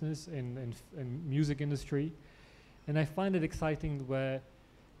movie business, in music industry, and I find it exciting where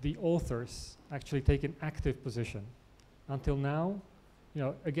the authors actually take an active position. Until now, you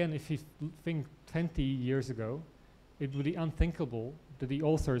know, again, if you think 20 years ago, it would be unthinkable that the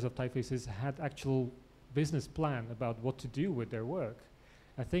authors of typefaces had actual business plan about what to do with their work.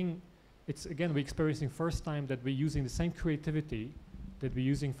 I think it's, again, we're experiencing first time that we're using the same creativity that we're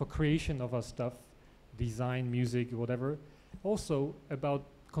using for creation of our stuff, design, music, whatever, also about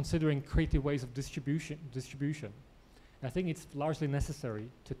considering creative ways of distribution. I think it's largely necessary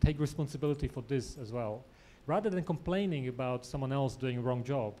to take responsibility for this as well. Rather than complaining about someone else doing a wrong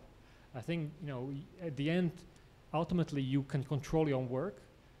job, I think, you know, at the end, ultimately you can control your own work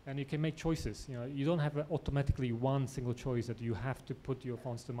and you can make choices. You know, you don't have automatically one single choice that you have to put your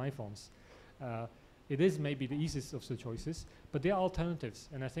fonts to my fonts. It is maybe the easiest of the choices, but there are alternatives.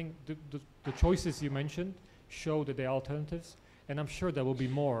 And I think the choices you mentioned show that there are alternatives, and I'm sure there will be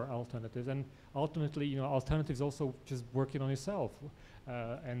more alternatives. And ultimately, you know, alternatives also just working on yourself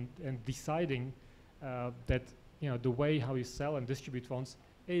and deciding that, you know, the way how you sell and distribute fonts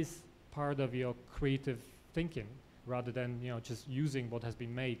is part of your creative thinking, rather than, you know, just using what has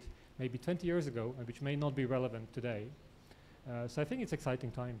been made maybe 20 years ago and which may not be relevant today. So I think it's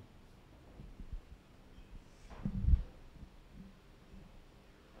exciting time.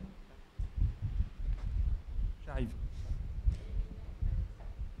 J'arrive.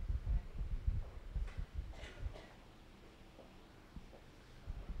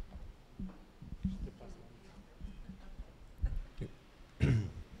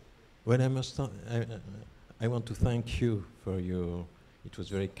 Well, I want to thank you for your, it was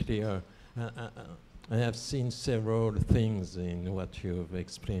very clear. I have seen several things in what you've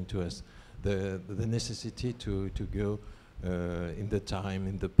explained to us. The necessity to go in the time,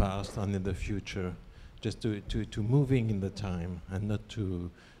 in the past, and in the future, just to moving in the time and not to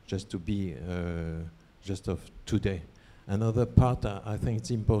just to be just of today. Another part I think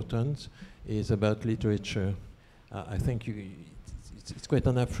it's important is about literature. I think it's quite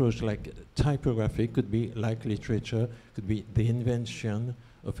an approach, like typography could be like literature, could be the invention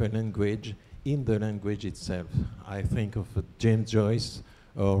of a language in the language itself. I think of James Joyce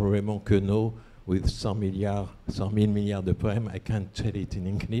or Raymond Queneau with 100 milliards de poèmes. I can't tell it in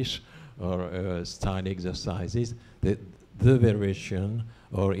English, or style exercises. The variation,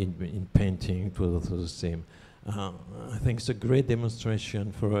 or in painting, it was also the same. I think it's a great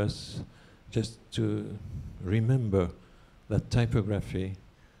demonstration for us just to remember that typography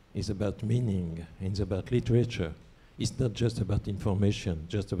is about meaning, it's about literature. It's not just about information,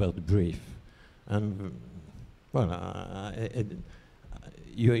 just about brief. And well,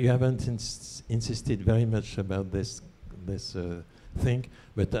 you haven't insisted very much about this thing,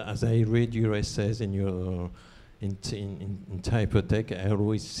 but as I read your essays in your in Typotheque, I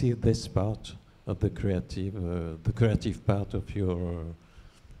always see this part of the creative part of your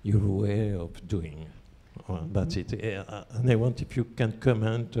way of doing. Well, that's it. And I want if you can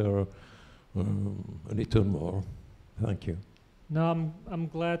comment or a little more. Thank you. No, I'm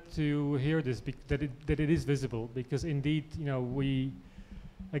glad to hear this, that it is visible, because indeed, you know, we,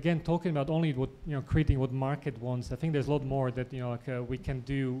 again, talking about only what, you know, creating what market wants. I think there's a lot more that, you know, like we can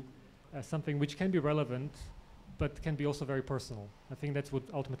do something which can be relevant, but can be also very personal. I think that's what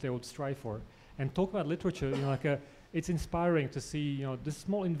ultimately I would strive for. And talk about literature, you know, like it's inspiring to see, you know, the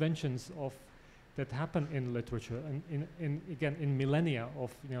small inventions of that happen in literature, and again in millennia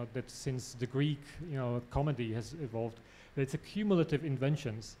of, you know, that since the Greek, you know, comedy has evolved, that it's a cumulative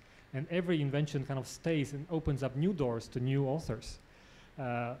inventions, and every invention kind of stays and opens up new doors to new authors,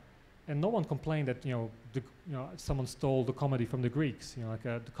 and no one complained that, you know, someone stole the comedy from the Greeks. You know, like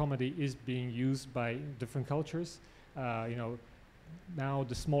the comedy is being used by different cultures. You know, now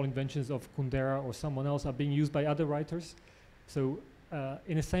the small inventions of Kundera or someone else are being used by other writers. So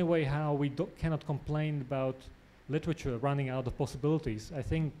in the same way how we cannot complain about literature running out of possibilities, I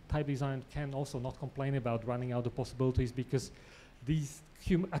think type design can also not complain about running out of possibilities, because these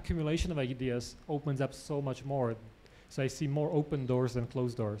accumulation of ideas opens up so much more. So I see more open doors than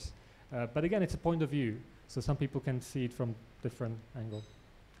closed doors. But again, it's a point of view. So some people can see it from different angle.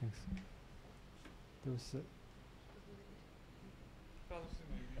 Thanks. There was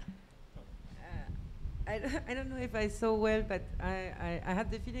I don't know if I saw well, but I had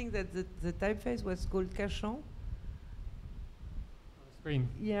the feeling that the typeface was called Cachan. Screen.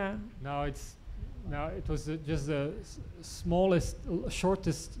 Yeah. Now it was just the smallest,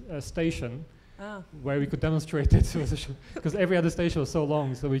 shortest station where we could demonstrate it, because every other station was so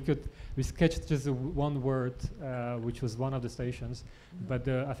long, so we sketched just one word, which was one of the stations. But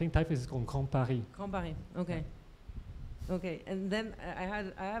I think typeface is called Grand Paris. Grand Paris. Okay. Yeah. Okay, and then I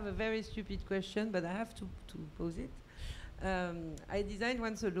have a very stupid question, but I have to pose it. I designed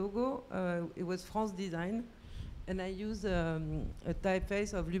once a logo. It was France design, and I used a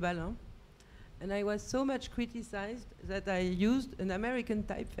typeface of Lubalin. And I was so much criticized that I used an American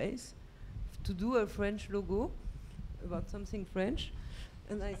typeface to do a French logo about something French.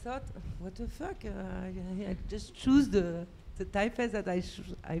 And I thought, what the fuck? I just choose the typeface that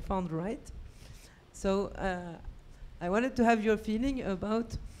I found right. So I wanted to have your feeling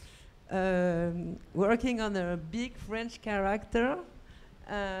about working on a big French character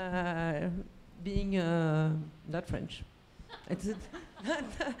being not French. It's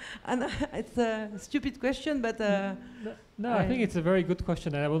a stupid question, but no, I think it's a very good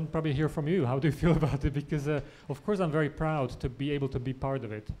question, and I will probably hear from you. How do you feel about it? Because of course I'm very proud to be able to be part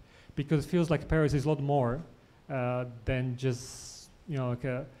of it, because it feels like Paris is a lot more than just like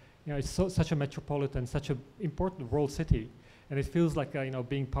a. It's such a metropolitan, such an important world city, and it feels like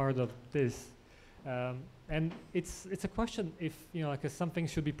being part of this. And it's a question if something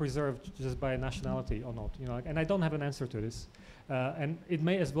should be preserved just by a nationality or not. And I don't have an answer to this. And it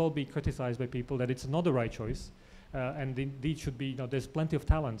may as well be criticized by people that it's not the right choice, and indeed should be. There's plenty of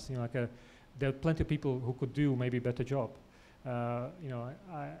talents. There are plenty of people who could do maybe a better job.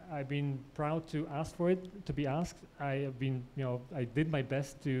 I've been proud to ask for it, to be asked. I have been, I did my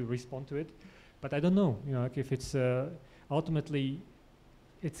best to respond to it, but I don't know, if it's ultimately,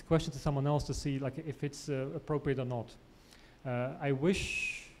 it's a question to someone else to see, if it's appropriate or not. I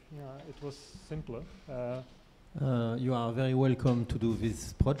wish, it was simpler. You are very welcome to do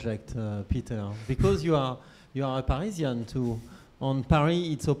this project, Peter, because you are a Parisian too. On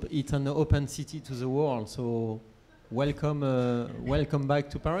Paris, it's an open city to the world, so. Welcome back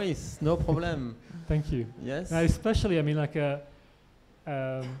to Paris. No problem. Thank you. Yes. Especially, we've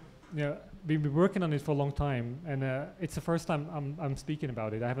been working on it for a long time, and it's the first time I'm speaking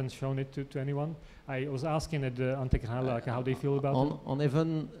about it. I haven't shown it to anyone. I was asking at the Antegrale how they feel about it. On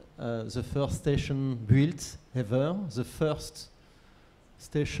even the first station built ever, the first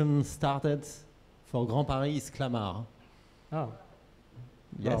station started for Grand Paris is Clamart. Oh.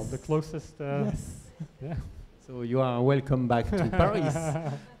 Yes. Well, the closest. Yes. Yeah. So you are welcome back to Paris.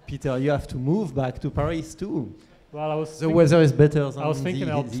 Peter, you have to move back to Paris too. Well, the weather is better than I was thinking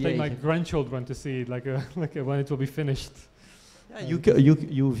I'll take my Hague. grandchildren to see it, when it will be finished. Yeah,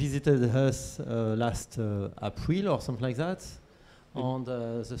 you visited us last April or something like that, and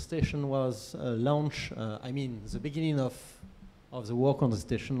the station was launched. The beginning of the work on the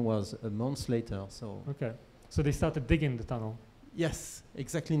station was a month later. So okay, so they started digging the tunnel. Yes,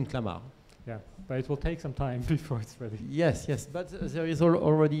 exactly in Clamart. Yeah, but it will take some time before it's ready. Yes, but there is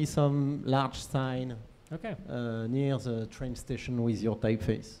already some large sign near the train station with your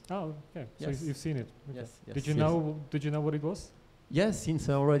typeface. Oh, okay. Yes. So you've seen it. Okay. Yes. Did you know? Did you know what it was? Yes, since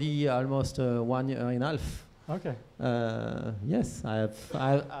already almost 1 year and a half. Okay. Yes, I've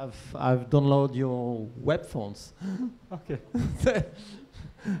downloaded your web fonts. Okay.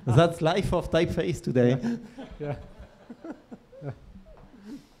 That's life of typeface today. Yeah.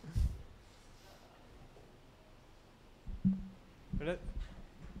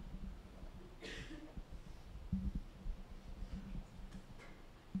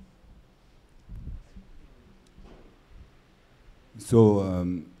 So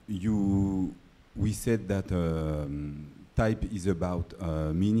we said that type is about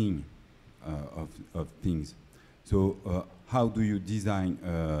meaning of things. So how do you design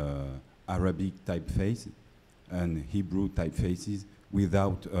Arabic typeface and Hebrew typefaces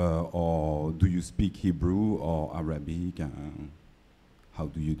without, or do you speak Hebrew or Arabic? How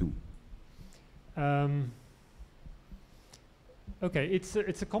do you do? Okay, it's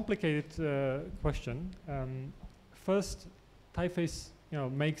a complicated question. First, typeface,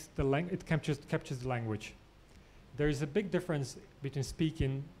 makes the it captures the language. There is a big difference between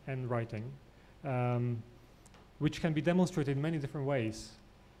speaking and writing, which can be demonstrated in many different ways.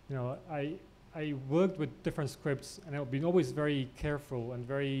 I worked with different scripts, and I've been always very careful and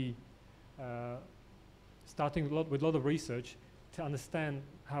very starting with a lot of research to understand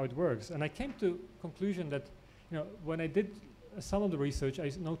how it works. And I came to conclusion that, when I did some of the research,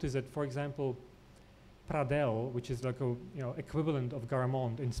 I noticed that, for example, Pradel, which is like a equivalent of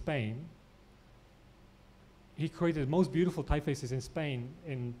Garamond in Spain, he created the most beautiful typefaces in Spain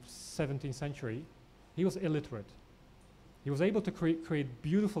in 17th century. He was illiterate. He was able to create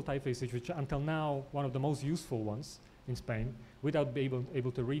beautiful typefaces, which are until now one of the most useful ones in Spain, without being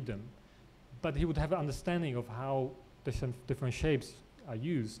able to read them. But he would have an understanding of how different shapes are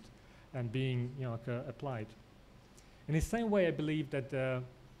used and being applied. In the same way, I believe that a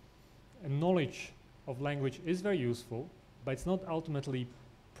knowledge of language is very useful, but it's not ultimately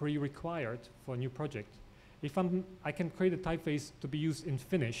pre-required for a new project. If I can create a typeface to be used in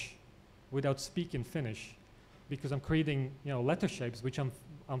Finnish without speaking Finnish, because I'm creating letter shapes which I'm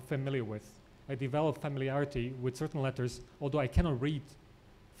familiar with. I develop familiarity with certain letters, although I cannot read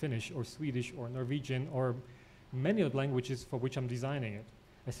Finnish or Swedish or Norwegian or many of the languages for which I'm designing it.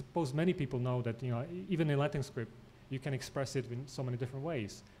 I suppose many people know that even in Latin script, you can express it in so many different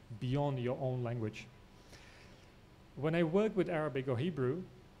ways beyond your own language. When I work with Arabic or Hebrew,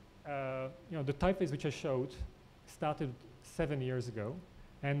 the typeface which I showed started 7 years ago.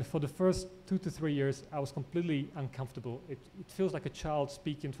 And for the first 2 to 3 years, I was completely uncomfortable. It feels like a child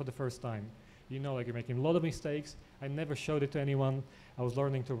speaking for the first time. Like you're making a lot of mistakes. I never showed it to anyone. I was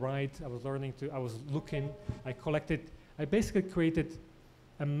learning to write. I was looking. I basically created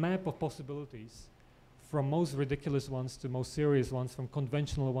a map of possibilities, from most ridiculous ones to most serious ones, from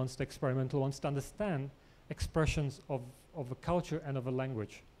conventional ones to experimental ones, to understand expressions of a culture and of a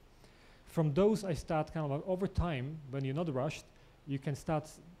language. From those, I start kind of like over time, when you're not rushed, you can start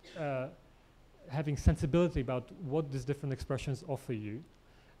having sensibility about what these different expressions offer you.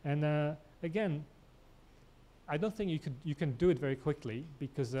 And again, I don't think you can do it very quickly,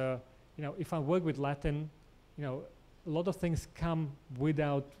 because if I work with Latin, a lot of things come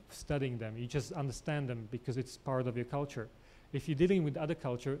without studying them. You just understand them because it's part of your culture. If you're dealing with other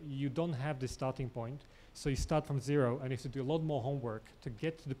culture, you don't have this starting point, so you start from zero, and you have to do a lot more homework to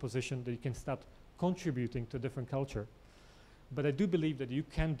get to the position that you can start contributing to a different culture. But I do believe that you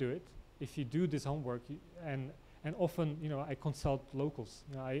can do it if you do this homework, and often, I consult locals.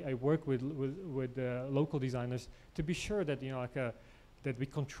 I work with local designers to be sure that that we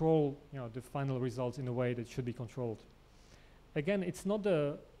control the final results in a way that should be controlled. Again, it's not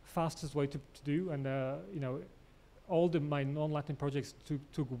the fastest way to do, and all my non-Latin projects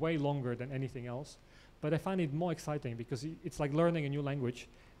took way longer than anything else. But I find it more exciting because it's like learning a new language,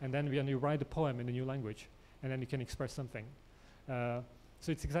 and then when you write a poem in a new language, and then you can express something.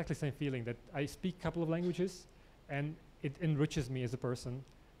 So it's exactly the same feeling that I speak a couple of languages, and it enriches me as a person,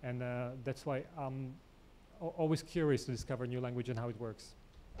 and that's why I'm always curious to discover a new language and how it works.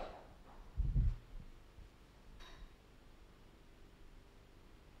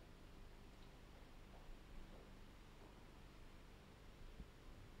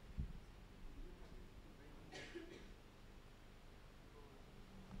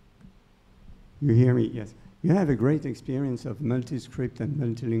 You hear me? Yes. You have a great experience of multi-script and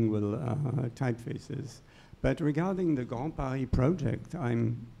multilingual typefaces. But regarding the Grand Paris project,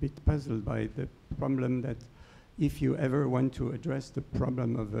 I'm a bit puzzled by the problem that if you ever want to address the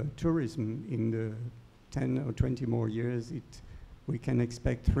problem of tourism in the 10 or 20 more years, we can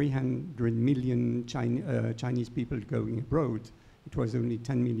expect 300 million Chinese people going abroad. It was only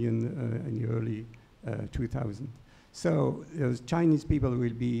 10 million in the early 2000s. So those Chinese people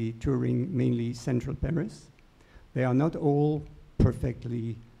will be touring mainly central Paris. They are not all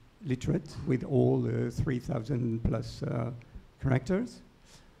perfectly literate with all the 3,000 plus characters.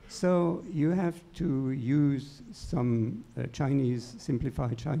 So you have to use some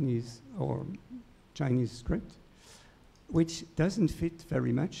simplified Chinese or Chinese script, which doesn't fit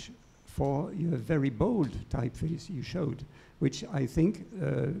very much for your very bold typeface you showed, which I think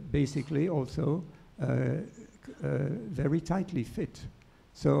basically also very tightly fit.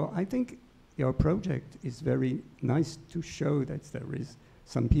 So I think your project is very nice to show that there is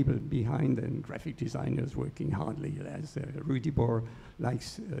some people behind and graphic designers working hardly, as Rudy Bohr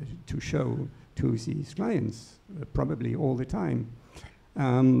likes to show to his clients, probably all the time.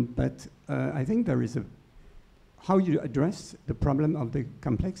 But I think there is how you address the problem of the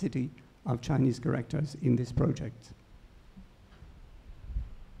complexity of Chinese characters in this project.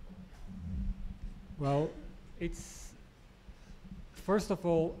 Well, it's first of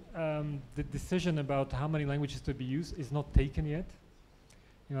all, the decision about how many languages to be used is not taken yet.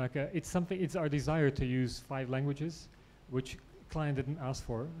 You know, like it's our desire to use 5 languages, which client didn't ask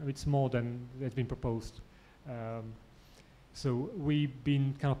for. It's more than has been proposed. So we've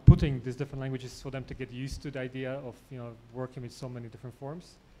been kind of putting these different languages for them to get used to the idea of, you know, working with so many different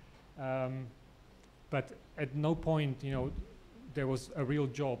forms. But at no point, you know, there was a real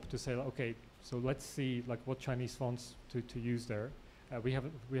job to say, okay, so let's see like what Chinese fonts to use there. We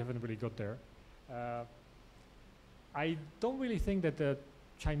haven't really got there. I don't really think that the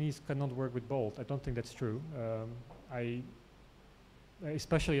Chinese cannot work with bold. I don't think that's true.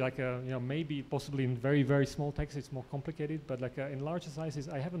 Especially like you know, maybe possibly in very, very small text it's more complicated, but like in larger sizes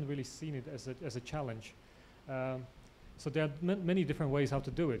I haven't really seen it as a challenge. So there are many different ways how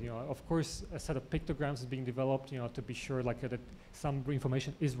to do it. You know, of course a set of pictograms is being developed, you know, to be sure like that some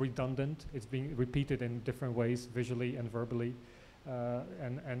information is redundant. It's being repeated in different ways, visually and verbally,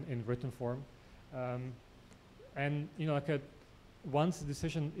 and in written form. And you know, like once the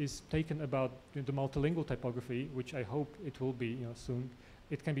decision is taken about the multilingual typography, which I hope it will be, you know, soon,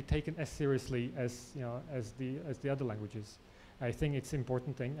 it can be taken as seriously as, you know, as the other languages. I think it's an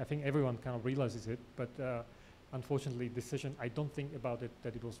important thing. I think everyone kind of realizes it, but unfortunately, decision, I don't think about it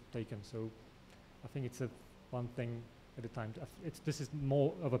that it was taken. So I think it's one thing at a time. This is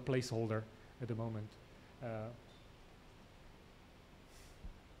more of a placeholder at the moment.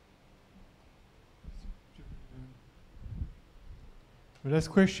 Last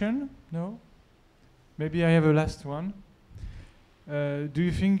question? No? Maybe I have a last one. Do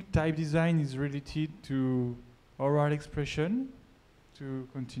you think type design is related to oral expression? To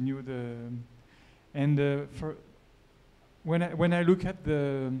continue the... And for when I look at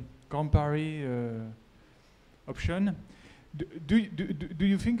the Grand Paris option, do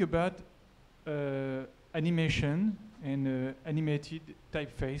you think about animation and animated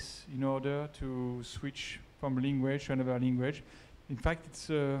typeface in order to switch from language to another language? In fact, it's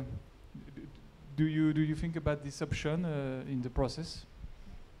do you think about this option in the process?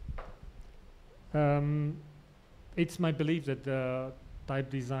 It's my belief that type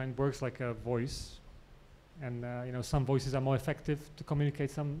design works like a voice, and you know, some voices are more effective to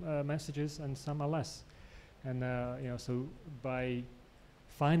communicate some messages, and some are less. And you know, so by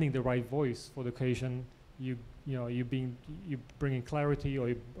finding the right voice for the occasion, you bring in clarity, or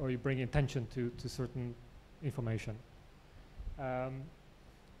you bring attention to certain information.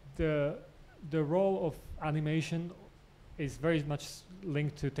 The role of animation is very much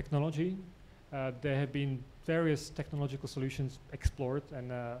linked to technology. There have been various technological solutions explored,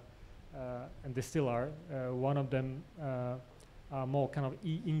 and they still are. One of them are more kind of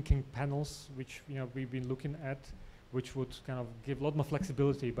e-inking panels, which, you know, we've been looking at, which would kind of give a lot more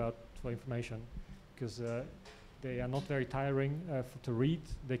flexibility for information, because they are not very tiring to read.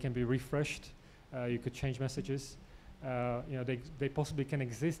 They can be refreshed. You could change messages. You know, they possibly can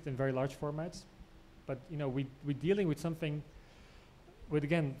exist in very large formats, but you know, we're dealing with something with,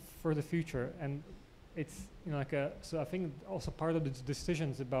 again, for the future, and it's, you know, like so I think also part of the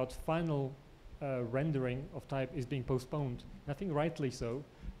decisions about final rendering of type is being postponed. And I think rightly so,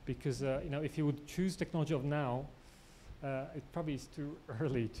 because you know, if you would choose technology of now, it probably is too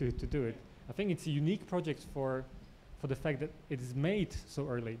early to do it. I think it's a unique project for the fact that it is made so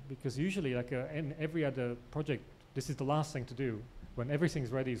early, because usually, like in every other project, this is the last thing to do. When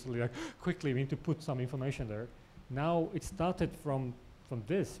everything's ready, it's like, quickly, we need to put some information there. Now it started from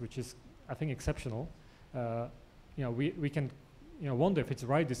this, which is, I think, exceptional. You know, we can, you know, wonder if it's the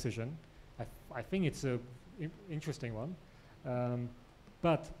right decision. I think it's a interesting one.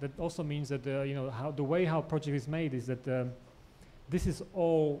 But that also means that you know, the way how project is made is that this is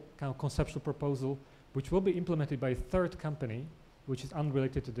all kind of conceptual proposal, which will be implemented by a third company, which is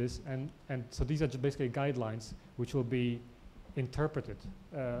unrelated to this, and so these are just basically guidelines which will be interpreted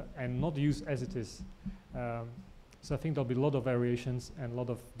and not used as it is. So I think there'll be a lot of variations and a lot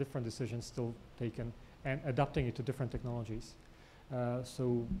of different decisions still taken, and adapting it to different technologies.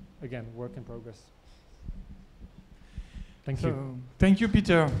 So again, work in progress. Thank you. Thank you,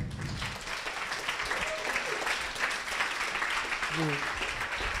 Peter.